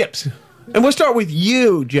 spaceships. And we'll start with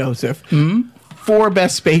you, Joseph. Mm-hmm. 4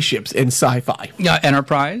 best spaceships in sci-fi.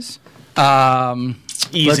 Enterprise.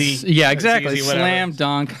 Easy. Yeah, exactly. Easy, Slam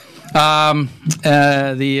dunk. The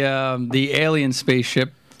alien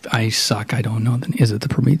spaceship. I suck. I don't know. Is it the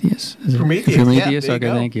Prometheus? Is it Prometheus. Prometheus. Yeah, Okay,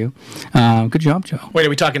 go. thank you. Good job, Joe. Wait, are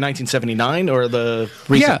we talking 1979 or the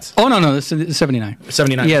recent? Yeah. Oh no, this is 79.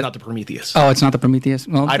 79 Yeah. is not the Prometheus. Oh, it's not the Prometheus.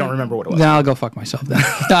 Well, I don't remember what it was. Then I'll go fuck myself then.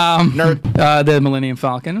 Nerd. The Millennium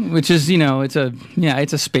Falcon, which is it's a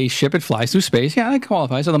spaceship. It flies through space. Yeah, that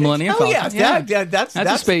qualifies. So the Millennium Falcon. That's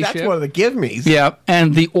a spaceship. That's one of the give me's. Yeah,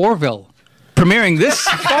 and the Orville, premiering this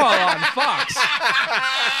fall on Fox.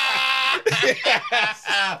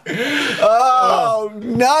 Oh,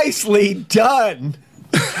 nicely done.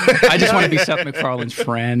 I just want to be Seth MacFarlane's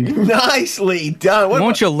friend. Nicely done.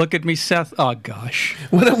 Won't you look at me, Seth? Oh, gosh.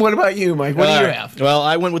 What about you, Mike? What do you have? Well,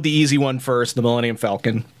 I went with the easy one first, the Millennium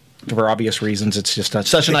Falcon. For obvious reasons, it's just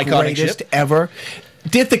such an iconic Greatest ship. ever.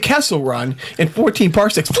 Did the Kessel run in 14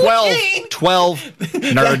 parsecs? 12.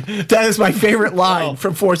 Nerd. That is my favorite line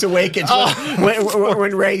from Force Awakens.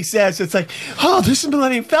 When Rey says, it's like, oh, this is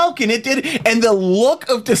Millennium Falcon. It did. And the look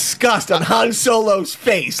of disgust on Han Solo's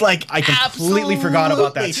face. Like, I completely forgot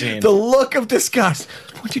about that scene. The look of disgust.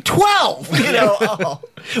 12.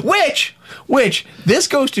 Which, this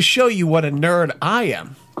goes to show you what a nerd I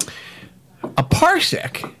am. A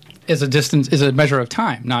parsec is a measure of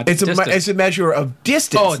time, not distance. It's a measure of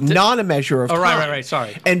distance, not a measure of time. Right,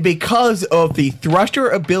 sorry. And because of the thruster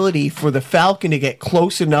ability for the Falcon to get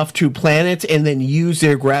close enough to planets and then use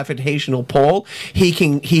their gravitational pull, he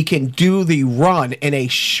can do the run in a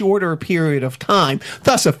shorter period of time,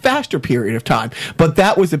 thus a faster period of time. But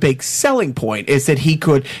that was a big selling point, is that he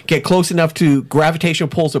could get close enough to gravitational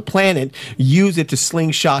pulls of planet, use it to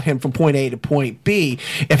slingshot him from point A to point B.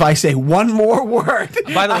 If I say one more word,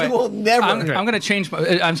 by the way, I will never. I'm going to change.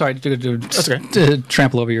 I'm sorry to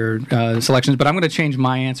trample over your selections, but I'm going to change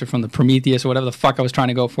my answer from the Prometheus or whatever the fuck I was trying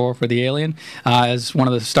to go for the alien as one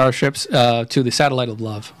of the starships to the Satellite of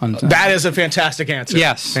Love. That is a fantastic answer.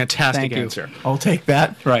 Yes, fantastic answer. I'll take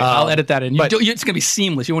that. Right, I'll edit that in. It's going to be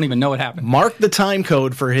seamless. You won't even know what happened. Mark the time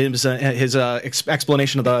code for his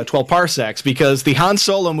explanation of the 12 parsecs, because the Han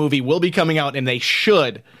Solo movie will be coming out, and they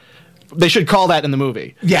should call that in the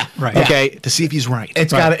movie. Yeah, right. Okay, to see if he's right.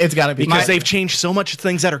 It's got to be, because they've changed so much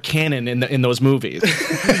things that are canon in those movies.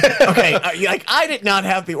 Okay, I did not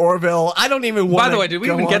have the Orville. I don't even want. By the way, did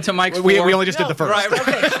we even get to Mike's? We only just did the first. Right.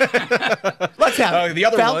 Okay. Let's have the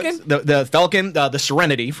other Falcon. The Falcon, the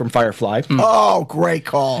Serenity from Firefly. Oh, great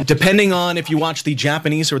call. Depending on if you watch the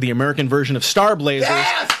Japanese or the American version of Star Blazers,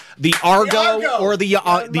 the Argo or the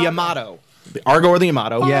Yamato. The Argo or the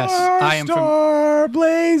Yamato. Yes, I am Star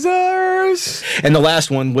Blazers. And the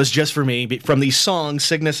last one was just for me from the song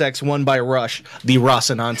Cygnus X1 by Rush, the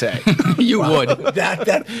Rocinante. You would.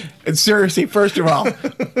 That seriously, first of all,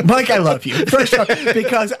 Mike, I love you. First of all,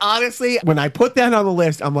 because honestly, when I put that on the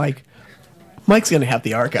list, I'm like, Mike's gonna have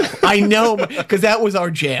the archive. I know, because that was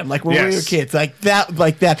our jam. Like when we were kids, like that.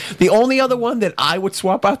 The only other one that I would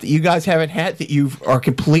swap out that you guys haven't had that you are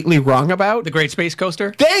completely wrong about, The Great Space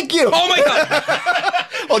Coaster. Thank you. Oh my God!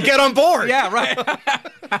 Well, get on board. Yeah, right.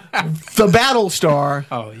 The Battlestar.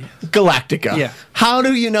 Oh yeah. Galactica. Yeah. How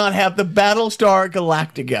do you not have the Battlestar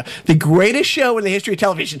Galactica, the greatest show in the history of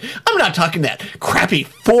television? I'm not talking that crappy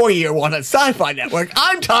 4-year one on Sci-Fi Network.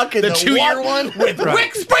 I'm talking the 2-year one with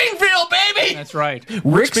Rick Springfield, baby. That's right.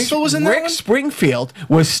 Rick Springfield was in that Rick one? Springfield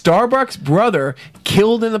was Starbuck's brother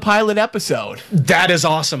killed in the pilot episode. That is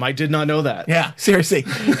awesome. I did not know that. Yeah, seriously.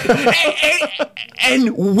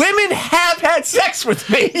 and women have had sex with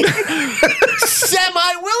me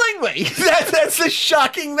semi-willingly. That's the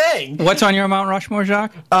shocking thing. What's on your Mount Rushmore,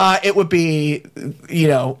 Jacques? It would be,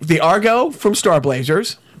 the Argo from Star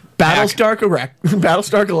Blazers, Battlestar Galactica.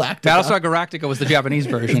 Battlestar Galactica was the Japanese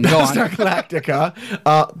version. Go on. Battlestar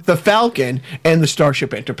Galactica, the Falcon, and the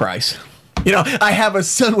Starship Enterprise. I have a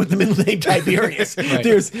son with the middle name Tiberius. Right.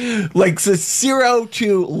 There's like 0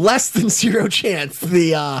 to less than 0 chance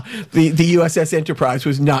the USS Enterprise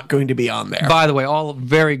was not going to be on there. By the way, all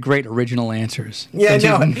very great original answers. Yeah,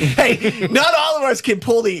 no. Hey, not all of us can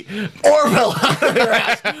pull the Orville out of their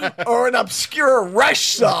ass or an obscure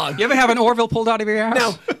Rush song. You ever have an Orville pulled out of your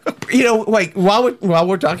ass? No. While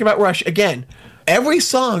we're talking about Rush, again, every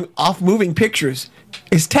song off Moving Pictures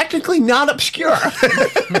is technically not obscure.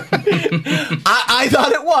 I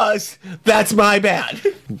thought it was. That's my bad.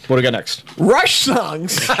 What do we got next? Rush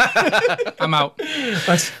songs. I'm out.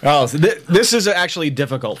 So this is actually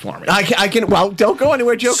difficult for me. I can. Well, don't go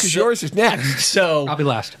anywhere, Joe, because yours is next. So I'll be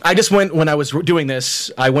last. I just went when I was doing this.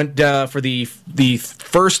 I went for the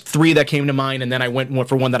first 3 that came to mind, and then I went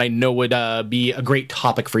for one that I know would be a great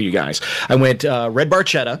topic for you guys. I went Red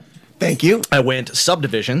Barchetta. Thank you. I went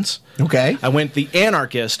Subdivisions. Okay. I went The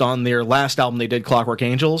Anarchist on their last album they did, Clockwork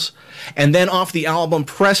Angels. And then off the album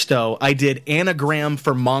Presto, I did Anagram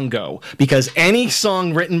for Mongo. Because any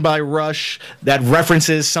song written by Rush that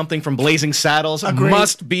references something from Blazing Saddles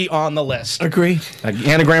must be on the list. Agreed.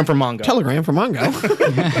 Anagram for Mongo. Telegram for Mongo.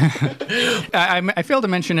 I failed to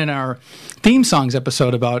mention in our theme songs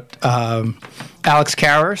episode about Alex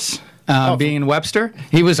Karras. Being in Webster,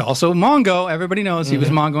 he was also Mongo. Everybody knows he was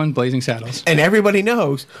Mongo in Blazing Saddles. And everybody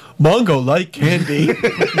knows Mongo like candy.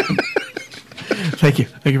 Thank you.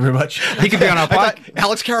 Thank you very much. He could be on our podcast.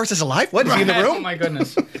 Alex Karras is alive? What? Is he in the room? Oh, my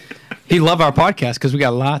goodness. He loved our podcast because we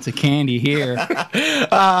got lots of candy here.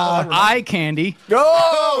 Eye candy.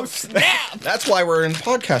 Oh, snap. That's why we're in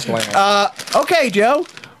podcast land. Okay, Joe.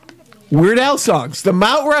 Weird Al songs. The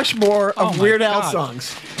Mount Rushmore of Weird Al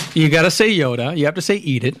songs. You got to say Yoda. You have to say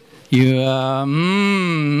Eat It. You No,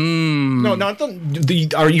 not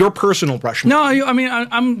your personal Rushmore. No,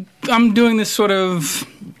 I'm doing this sort of.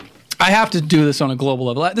 I have to do this on a global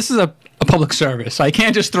level. This is a public service. I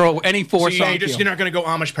can't just throw any 4 songs. You're not going to go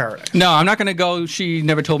Amish Paradise. No, I'm not going to go. She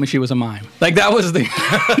never told me she was a mime. Like that was the.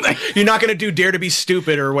 You're not going to do Dare to Be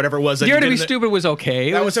Stupid or whatever it was. Dare to Be Stupid was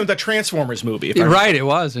okay. That was in the Transformers movie. Right, it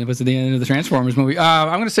was. It was at the end of the Transformers movie.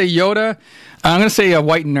 I'm going to say Yoda. I'm going to say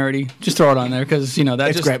White and Nerdy. Just throw it on there because that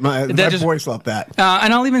That's just great. My boys love that.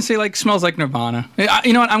 And I'll even say Smells Like Nirvana.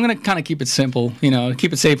 You know what? I'm going to kind of keep it simple.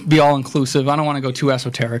 Keep it safe. Be all inclusive. I don't want to go too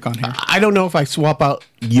esoteric on here. I don't know if I swap out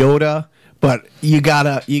Yoda, but you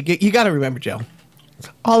gotta remember, Joe. It's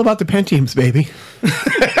all about the Pentiums, baby.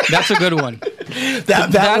 That's a good one.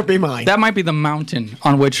 That would be mine. That might be the mountain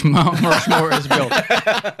on which Mount Rushmore is built.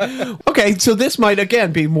 Okay, so this might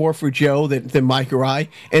again be more for Joe than Mike or I,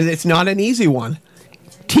 and it's not an easy one.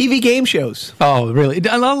 TV game shows. Oh, really?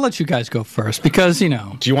 I'll let you guys go first because Do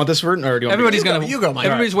you want this word, or do you want everybody's going to? You go, Mike.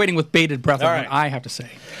 Everybody's waiting with bated breath on All right. what I have to say.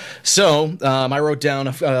 So I wrote down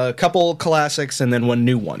a couple classics and then one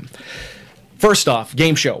new one. First off,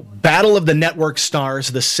 game show, Battle of the Network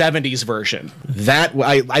Stars, the 70s version. That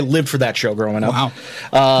I lived for that show growing up.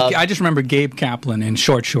 Wow. I just remember Gabe Kaplan in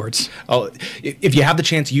short shorts. Oh, if you have the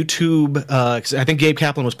chance, YouTube, 'cause I think Gabe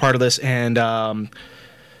Kaplan was part of this, and Baba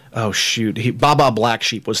Black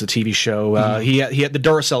Sheep was the TV show. He had the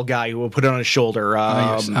Duracell guy who would put it on his shoulder.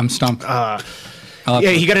 Yes, I'm stumped.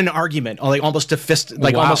 He got in an argument, almost fist.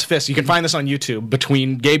 You can find this on YouTube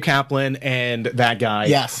between Gabe Kaplan and that guy.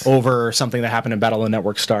 Yes. Over something that happened in Battle of the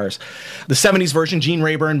Network Stars. The 70s version, Gene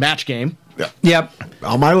Rayburn match game. Yep.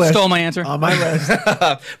 On my list. Stole my answer. On my list.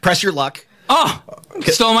 Press your luck. Oh,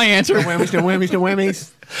 stole my answer. No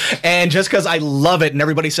whammies. And just because I love it and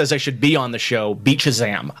everybody says I should be on the show, Beat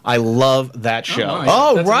Shazam. I love that show.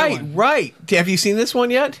 Oh, Right. Have you seen this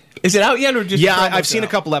one yet? Is it out yet or just? Yeah, I've seen a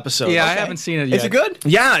couple episodes. Yeah, I haven't seen it yet. Is it good?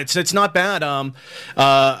 Yeah, it's not bad.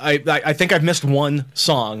 I think I've missed one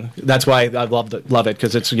song. That's why I love it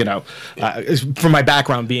because it's it's from my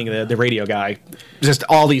background being the radio guy. Just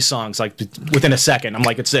all these songs like within a second. I'm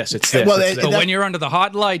like, it's this. Well, but when you're under the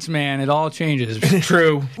hot lights, man, it all changes.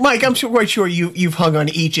 True, Mike. I'm quite sure you've hung on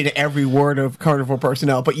each and every word of Carnival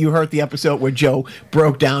Personnel, but you heard the episode where Joe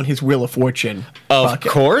broke down his Wheel of Fortune. Of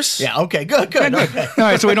course. Yeah. Okay. Good. Okay. All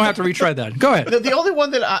right, so we don't have to retread that. Go ahead. The only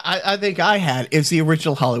one that I think I had is the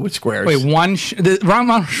original Hollywood Squares. Wait, the wrong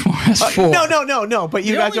one has 4. No. But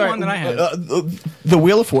you guys only are one that I had. The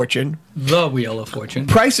Wheel of Fortune. The Wheel of Fortune.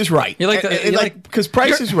 Price is Right. You like because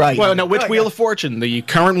Price is Right. Well, no, which Wheel of Fortune? The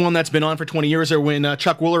current one that's been on for 20 years, or when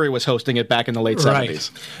Chuck Woolery was hosting it back in the late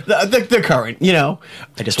 70s? The current.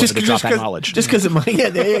 I just wanted to drop that knowledge. Just because of my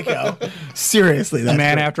there you go. Seriously, that's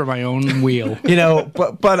man after my own wheel.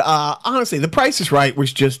 But honestly, The Price is Right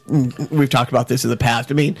was just. We've talked about this in the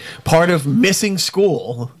past. I mean, part of missing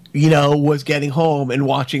school. Was getting home and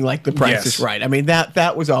watching like The Price is Right. I mean,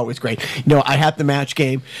 that was always great. I had the Match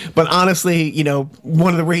Game, but honestly,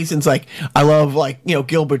 one of the reasons like I love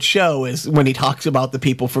Gilbert's show is when he talks about the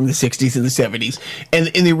people from the 60s and the 70s. And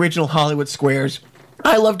in the original Hollywood Squares,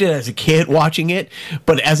 I loved it as a kid watching it,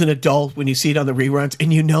 but as an adult, when you see it on the reruns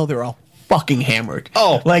and they're all fucking hammered.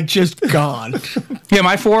 Oh, like just gone. Yeah,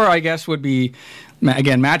 my 4, I guess, would be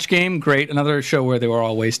again Match Game. Great, another show where they were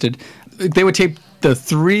all wasted. They would tape the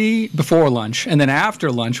 3 before lunch, and then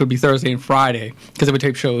after lunch would be Thursday and Friday because they would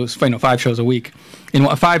tape shows, 5 shows a week,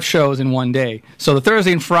 5 shows in one day. So the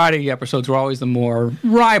Thursday and Friday episodes were always the more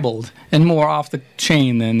ribald and more off the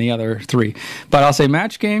chain than the other 3. But I'll say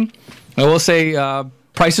Match Game. I will say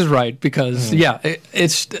Price is Right because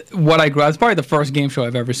it's what I grew up. It's probably the first game show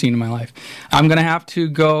I've ever seen in my life. I'm gonna have to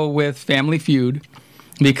go with Family Feud.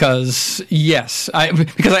 Because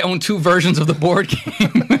I own 2 versions of the board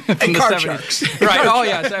game from and the Card 70s. Sharks. Right. Oh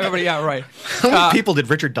yes, everybody. Yeah, right. How many people did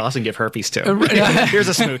Richard Dawson give herpes to? Here's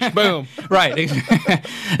a smooch. Boom. Right.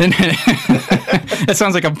 And that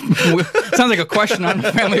sounds like a question on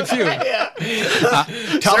Family Feud.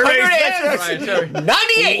 Top 100 answers.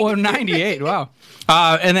 98. Or 98. Wow.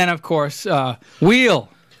 And then of course, Wheel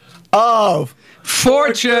of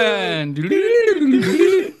Fortune.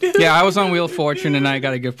 Yeah, I was on Wheel of Fortune, and I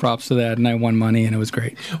got to give props to that, and I won money, and it was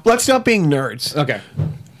great. Let's stop being nerds. Okay.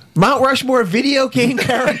 Mount Rushmore video game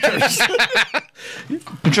characters.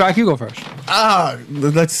 Jacques, you go first.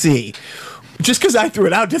 Let's see. Just because I threw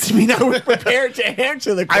it out doesn't mean I was prepared to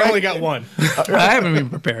answer the question. I only got one. I haven't been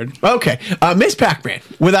prepared. Okay. Miss Pac-Man.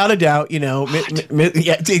 Without a doubt, yeah,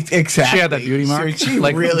 exactly. She had that beauty mark. She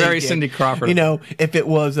like really very did. Cindy Crawford. If it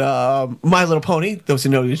was My Little Pony, those are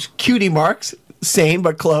known as cutie marks. Same,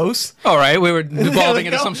 but close. All right, we were devolving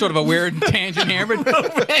into some sort of a weird tangent here, but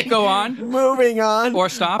go on. Moving on. Or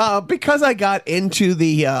stop. Because I got into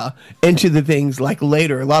the things like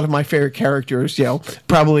later, a lot of my favorite characters,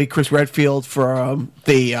 probably Chris Redfield from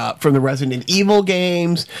the Resident Evil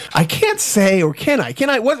games. I can't say, or can I?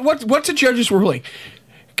 What's the judge's ruling?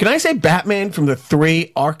 Can I say Batman from the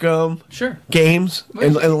 3 Arkham games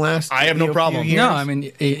in the last? I have no problem. No, I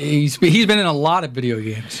mean he's been in a lot of video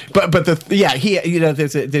games. But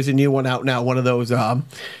there's a new one out now. One of those It's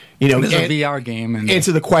a VR game and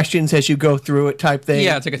answer the questions as you go through it type thing.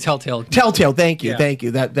 Yeah, it's like a Telltale. Telltale, thank you.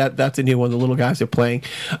 That's a new one. The little guys are playing.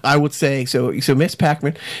 I would say so. Miss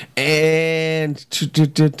Pac-Man and is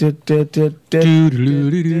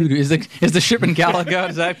the Shipping Galaga?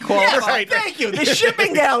 Does that qualify? Yes, right. Thank you. The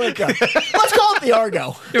Shipping Galaga. Let's call it the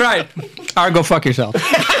Argo. You're right. Argo, fuck yourself.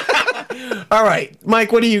 All right,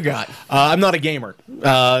 Mike, what do you got? I'm not a gamer,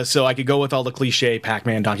 so I could go with all the cliche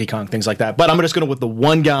Pac-Man, Donkey Kong, things like that. But I'm just going to go with the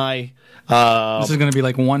one guy. This is going to be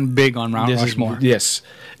like one big on Mount Rushmore. Yes.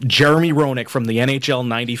 Jeremy Roenick from the NHL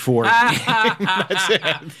 94. That's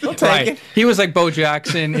it. Right. He was like Bo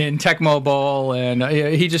Jackson in Tecmo Bowl, and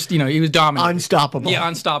he just, he was dominant. Unstoppable. Yeah,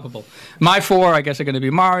 unstoppable. My 4, I guess, are going to be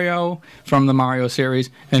Mario from the Mario series.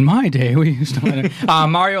 In my day, we used to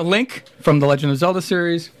Mario Link from the Legend of Zelda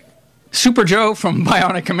series. Super Joe from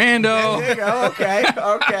Bionic Commando. There you go.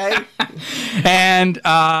 Okay. And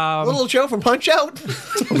Little Joe from Punch Out.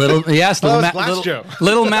 Little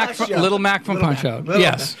Mac from Punch Out.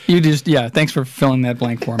 Yes, you just thanks for filling that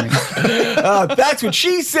blank for me. That's what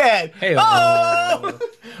she said. Hey,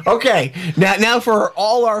 okay, now for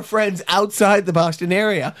all our friends outside the Boston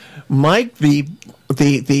area, Mike, the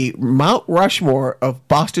the Mount Rushmore of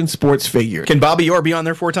Boston sports figures. Can Bobby Orr be on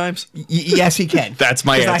there 4 times? Yes, he can. That's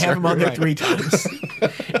my answer. I have him on there 3 times.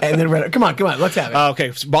 And then come on, let's have it.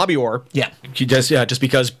 Okay, so Bobby Orr. Yeah. He just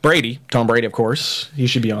because Tom Brady, of course, he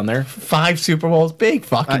should be on there. 5 Super Bowls, big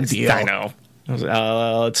fucking deal. I know.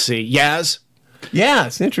 Let's see, Yaz. Yeah,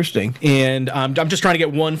 it's interesting. And I'm just trying to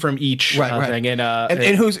get one from each thing.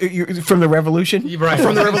 And who's from the Revolution? Right,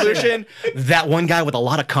 from the Revolution. That one guy with a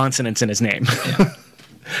lot of consonants in his name.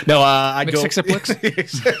 No, I'd go.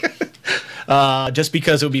 Just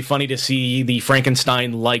because it would be funny to see the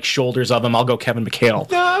Frankenstein-like shoulders of him, I'll go Kevin McHale.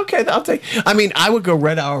 No, okay, I'll take. I mean, I would go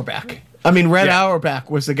Red Auerbach. Red Auerbach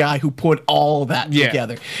was the guy who put all that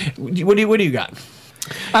together. What do you got?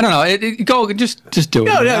 I don't know. Go just do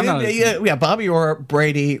it. Yeah, Bobby Orr,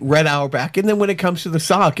 Brady, Red Auerbach, and then when it comes to the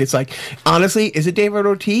sock, it's like, honestly, is it David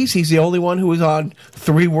Ortiz? He's the only one who was on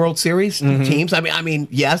 3 World Series teams. I mean,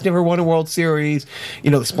 Yaz never won a World Series.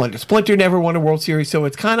 The Splinter never won a World Series. So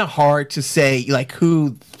it's kind of hard to say like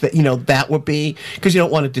who that would be, because you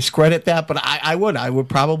don't want to discredit that. But I would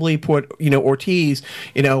probably put Ortiz,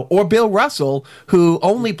 or Bill Russell, who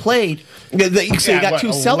only played. So you got 2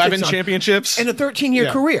 Celtics 11 championships in a 13-year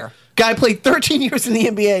career. Guy played 13 years in the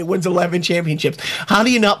NBA, wins 11 championships. How do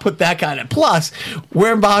you not put that guy in? Plus,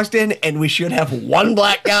 we're in Boston, and we should have one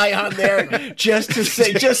black guy on there just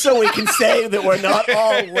so we can say that we're not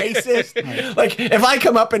all racist. Like, if I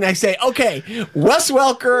come up and I say, okay, Wes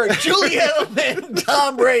Welker, Julian Edelman,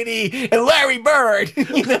 Tom Brady, and Larry Bird,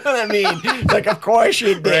 you know what I mean? Like, of course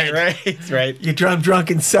you did. Right. You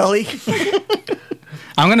drunken Sully.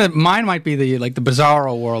 Mine might be the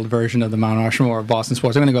Bizarro World version of the Mount Rushmore of Boston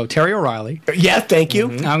sports. I'm gonna go Terry O'Reilly. Yeah, thank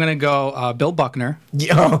you. I'm gonna go Bill Buckner.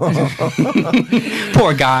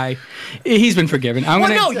 Poor guy. He's been forgiven.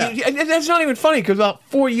 That's not even funny, because about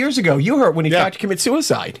 4 years ago, you heard when he tried to commit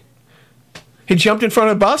suicide. He jumped in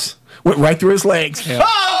front of a bus, went right through his legs. Yeah.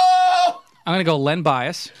 Oh! I'm gonna go Len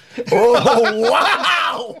Bias. Oh,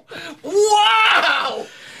 wow! Wow!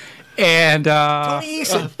 And Tony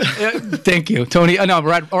Eason. Thank you, Tony. No,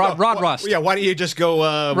 Rod Rust. Yeah, why don't you just go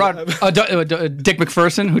Dick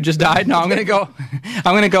McPherson, who just died? No, I'm gonna go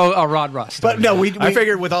Rod Rust. But no, I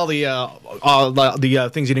figured with all the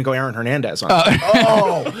things you didn't go Aaron Hernandez on.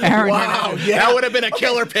 Aaron Hernandez. Yeah. That would have been a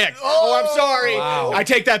killer pick. I'm sorry. Wow. I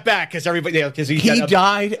take that back, because everybody he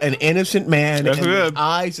died an innocent man in the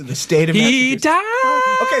eyes of the state of Massachusetts. He died.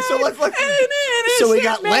 Okay, so let's so we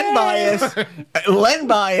got Len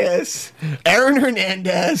Bias, Aaron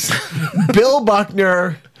Hernandez, Bill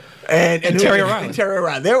Buckner, and Terry O'Reilly. And Terry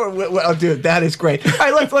O'Reilly. Dude, that is great.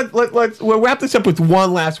 All right, we'll wrap this up with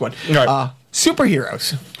one last one. Right.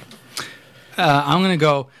 Superheroes. I'm gonna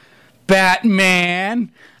go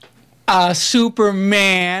Batman,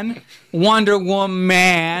 Superman, Wonder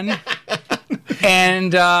Woman,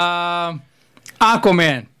 and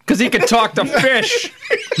Aquaman, because he could talk to fish.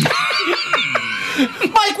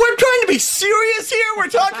 Mike, we're trying to be serious here. We're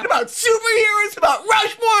talking about superheroes, about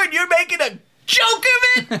Rushmore, and you're making a joke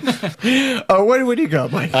of it? Where do you go,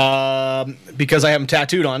 Mike? Because I have him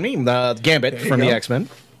tattooed on me, the Gambit from the X-Men.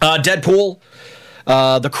 Deadpool,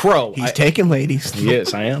 The Crow. He's taking ladies. He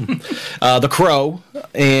is, I am. The Crow,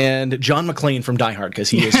 and John McClane from Die Hard, because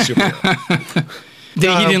he is a superhero. He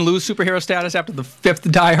didn't lose superhero status after the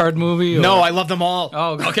 5th Die Hard movie? No, I love them all.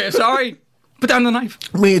 Oh, okay, sorry. Put down the knife.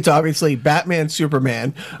 I mean, it's obviously Batman,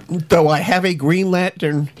 Superman, though I have a Green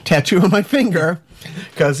Lantern tattoo on my finger,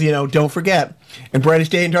 because, don't forget, in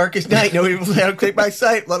brightest day and darkest night, no evil shall take my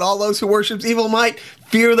sight. Let all those who worship evil might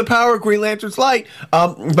fear the power of Green Lantern's light.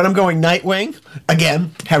 But I'm going Nightwing.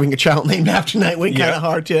 Again, having a child named after Nightwing, kind of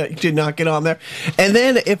hard to not get on there. And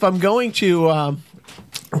then if I'm going to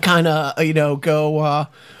go...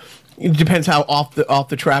 it depends how off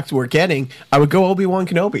the tracks we're getting. I would go Obi-Wan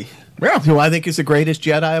Kenobi. Yeah. Who I think is the greatest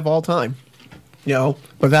Jedi of all time. But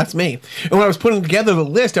that's me. And when I was putting together the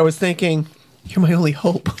list, I was thinking, you're my only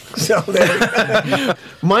hope. So there.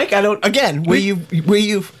 Mike, where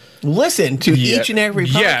you've listened to each and every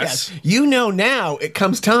podcast, now it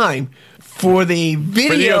comes time for the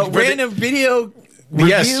random video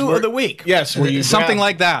review of the week. Yes, where you something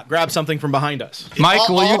like that. Grab something from behind us. Mike,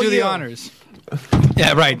 will you do the honors?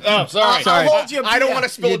 Yeah, right. Oh, sorry. I'll hold you. I don't want to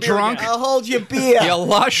spill you beer drunk? again. I'll hold you beer. You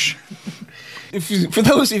lush. For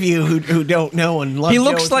those of you who don't know and love he Joe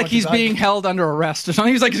looks as like much he's as I being held under arrest or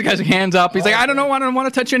something. He's like, he's got his hands up. He's like, I don't know, I don't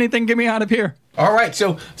want to touch anything. Get me out of here. All right,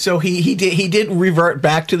 so he did revert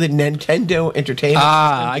back to the Nintendo Entertainment System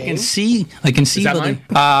I game. can see. Is that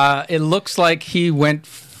mine? It looks like he went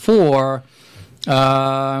for.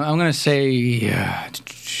 I'm gonna say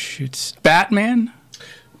it's Batman.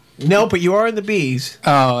 No, but you are in the B's.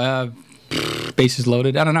 Oh, bases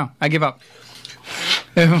loaded. I don't know. I give up.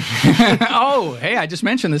 Oh, hey, I just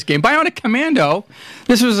mentioned this game. Bionic Commando.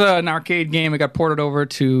 This was an arcade game. It got ported over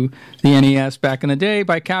to the NES back in the day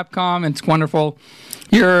by Capcom. It's wonderful.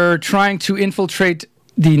 You're trying to infiltrate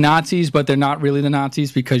the Nazis, but they're not really the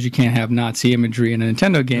Nazis because you can't have Nazi imagery in a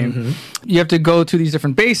Nintendo game. You have to go to these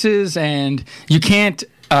different bases, and you can't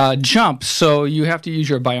jump, so you have to use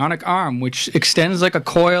your bionic arm, which extends like a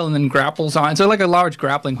coil and then grapples on. So like a large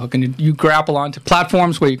grappling hook, and you grapple onto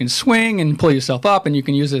platforms where you can swing and pull yourself up, and you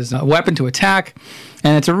can use it as a weapon to attack.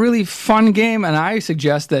 And it's a really fun game, and I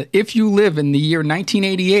suggest that if you live in the year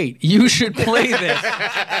 1988, you should play this.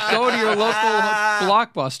 Go to your local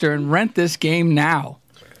Blockbuster and rent this game now.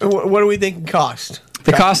 What do we think it cost?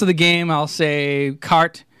 The cost of the game, I'll say,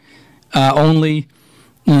 cart only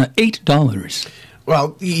 $8.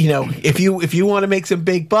 Well, you know, if you want to make some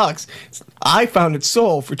big bucks, I found it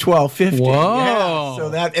sold for $12.50. Whoa! Yeah, so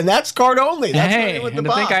that's card only. That's hey, and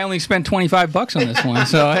I think I only spent $25 on this one.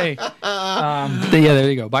 So hey, yeah, there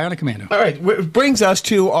you go. Bionic Commando. All right, it brings us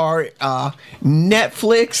to our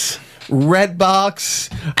Netflix,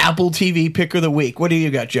 Redbox, Apple TV pick of the week. What do you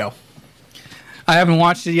got, Joe? I haven't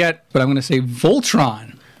watched it yet, but I'm going to say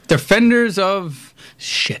Voltron, Defenders of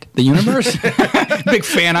the universe. Big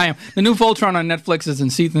fan I am. The new Voltron on Netflix is in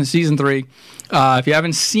season 3. If you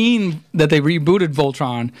haven't seen that they rebooted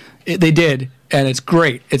Voltron, they did, and it's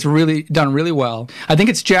great. It's really done really well. I think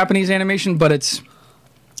it's Japanese animation, but it's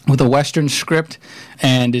with a Western script,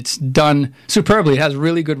 and it's done superbly. It has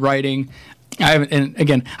really good writing. I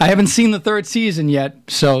haven't seen the 3rd season yet,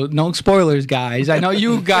 so no spoilers, guys. I know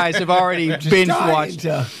you guys have already binge watched.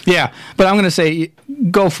 Yeah, but I'm going to say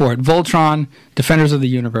go for it. Voltron, Defenders of the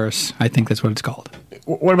Universe. I think that's what it's called.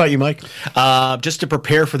 What about you, Mike? Just to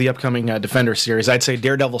prepare for the upcoming Defender series, I'd say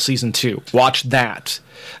Daredevil Season 2. Watch that.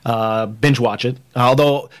 Binge watch it.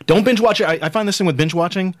 Although, don't binge watch it. I find this thing with binge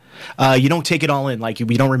watching, you don't take it all in. Like, you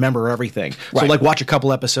don't remember everything. So, like, watch a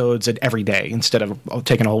couple episodes every day instead of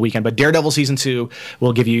taking a whole weekend. But Daredevil Season 2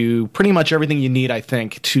 will give you pretty much everything you need, I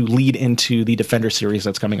think, to lead into the Defender series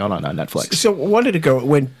that's coming out on Netflix. So, what did it go?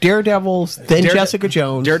 When Daredevil, then Jessica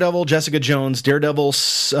Jones. Daredevil, Jessica Jones, Daredevil,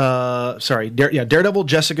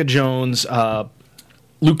 Jessica Jones,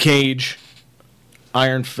 Luke Cage,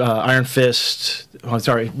 Iron Fist. Oh,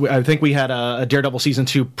 sorry, I think we had a Daredevil Season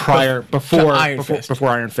 2 before Iron Fist.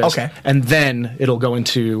 Okay, and then it'll go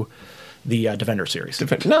into the Defender series.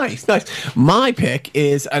 Nice. My pick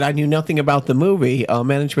is, and I knew nothing about the movie.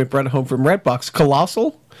 Management brought it home from Redbox,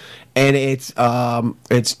 Colossal, and it's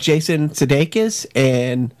Jason Sudeikis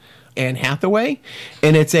and Anne Hathaway,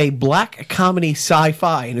 and it's a black comedy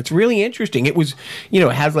sci-fi, and it's really interesting. It was, it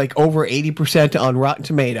has like over 80% on Rotten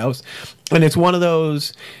Tomatoes, and it's one of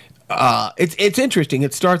those. It's interesting.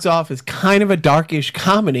 It starts off as kind of a darkish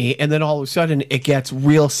comedy, and then all of a sudden it gets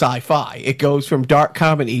real sci-fi. It goes from dark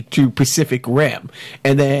comedy to Pacific Rim,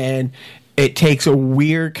 and then it takes a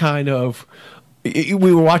weird kind of. We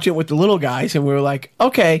were watching it with the little guys, and we were like,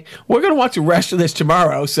 okay, we're going to watch the rest of this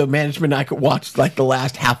tomorrow so management and I could watch like the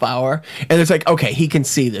last half hour. And it's like, okay, he can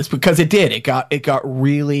see this, because it did. It got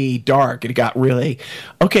really dark. It got really,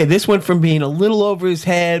 okay, this went from being a little over his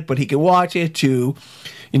head, but he could watch it, to,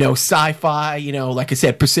 sci-fi, like I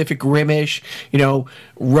said, Pacific Rim-ish,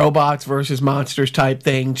 robots versus monsters type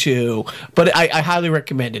thing too. But I highly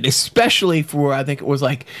recommend it, especially for, I think it was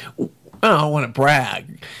like, I don't want to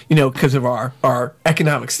brag, because of our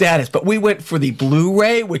economic status, but we went for the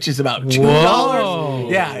Blu-ray, which is about $2. Whoa.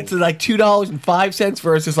 Yeah, it's like $2.05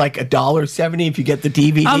 versus like $1.70 if you get the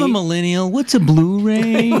DVD. I'm a millennial. What's a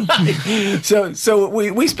Blu-ray? So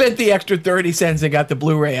we spent the extra 30 cents and got the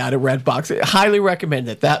Blu-ray out of Redbox. I highly recommend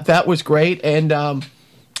it. That was great, and I'm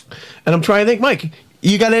trying to think, Mike.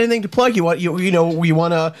 You got anything to plug? Why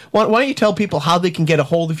don't you tell people how they can get a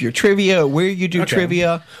hold of your trivia, where you do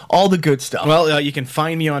trivia, all the good stuff? Well, you can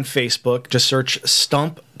find me on Facebook. Just search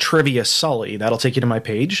Stump Trivia Sully. That'll take you to my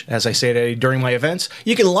page. As I say during my events,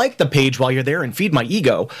 you can like the page while you're there and feed my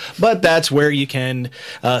ego, but that's where you can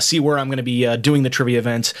see where I'm going to be doing the trivia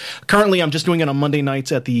events. Currently, I'm just doing it on Monday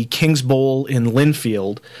nights at the King's Bowl in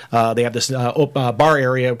Linfield. They have this bar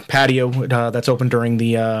area, patio, that's open during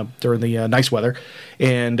the nice weather.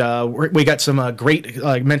 And we got some great,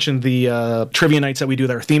 I mentioned the trivia nights that we do,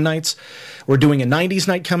 that are theme nights. We're doing a 90s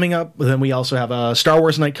night coming up. Then we also have a Star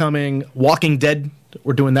Wars night coming, Walking Dead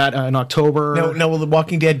We're doing that in October. No, will The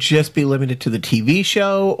Walking Dead just be limited to the TV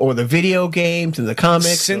show or the video games and the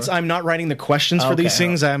comics? Since I'm not writing the questions for these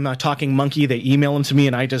things, I'm not talking monkey. They email them to me,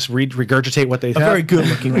 and I just regurgitate what they have. A very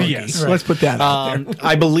good-looking monkey. Yes. Let's put that out there.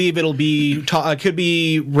 I believe it'll be could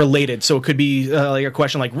be related. So it could be like a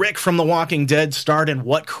question like, Rick from The Walking Dead starred in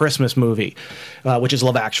what Christmas movie? Which is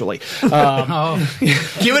Love Actually. Giving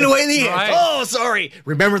away the answer. Oh, sorry.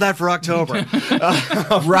 Remember that for October.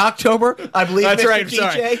 For October, I believe. That's Mr. right.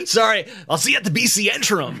 DJ. Sorry. I'll see you at the BCN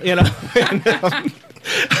room.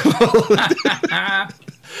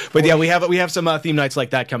 But yeah, we have some theme nights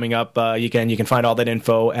like that coming up. You can find all that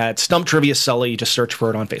info at Stump Trivia Sully. Just search for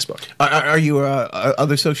it on Facebook. Are you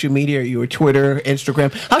other social media? Are you a Twitter,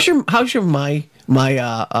 Instagram? How's your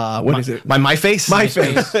what is it? My face? My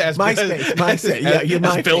face. MySpace. Yeah, your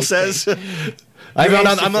as Bill says.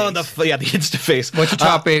 I'm on the Insta face. What's your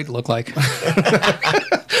top 8 look like?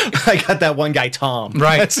 I got that one guy, Tom.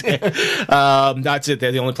 Right. That's it. That's it.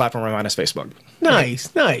 They're the only platform I'm on is Facebook. Nice.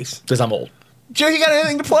 Because I'm old. Joe, you got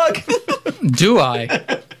anything to plug? Do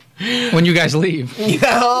I? When you guys leave.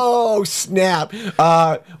 Oh, snap.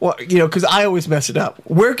 Well, because I always mess it up.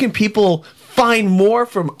 Where can people find more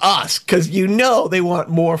from us? Because they want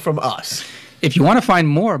more from us. If you want to find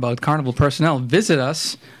more about Carnival Personnel, visit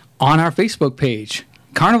us on our Facebook page,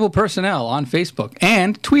 Carnival Personnel on Facebook,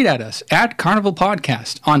 and tweet at us at Carnival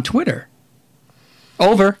Podcast on Twitter.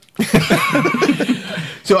 Over.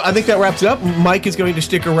 So I think that wraps it up. Mike is going to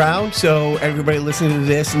stick around, so everybody listening to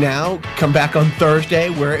this now, come back on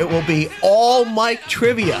Thursday where it will be all Mike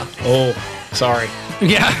trivia. Oh, sorry.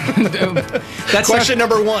 Yeah. That's question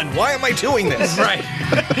number 1. Why am I doing this? Right.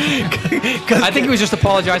 I think he was just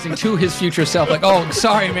apologizing to his future self. Like, oh,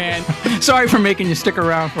 sorry, man. Sorry for making you stick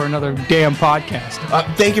around for another damn podcast.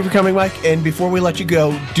 Thank you for coming, Mike. And before we let you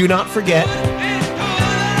go, do not forget...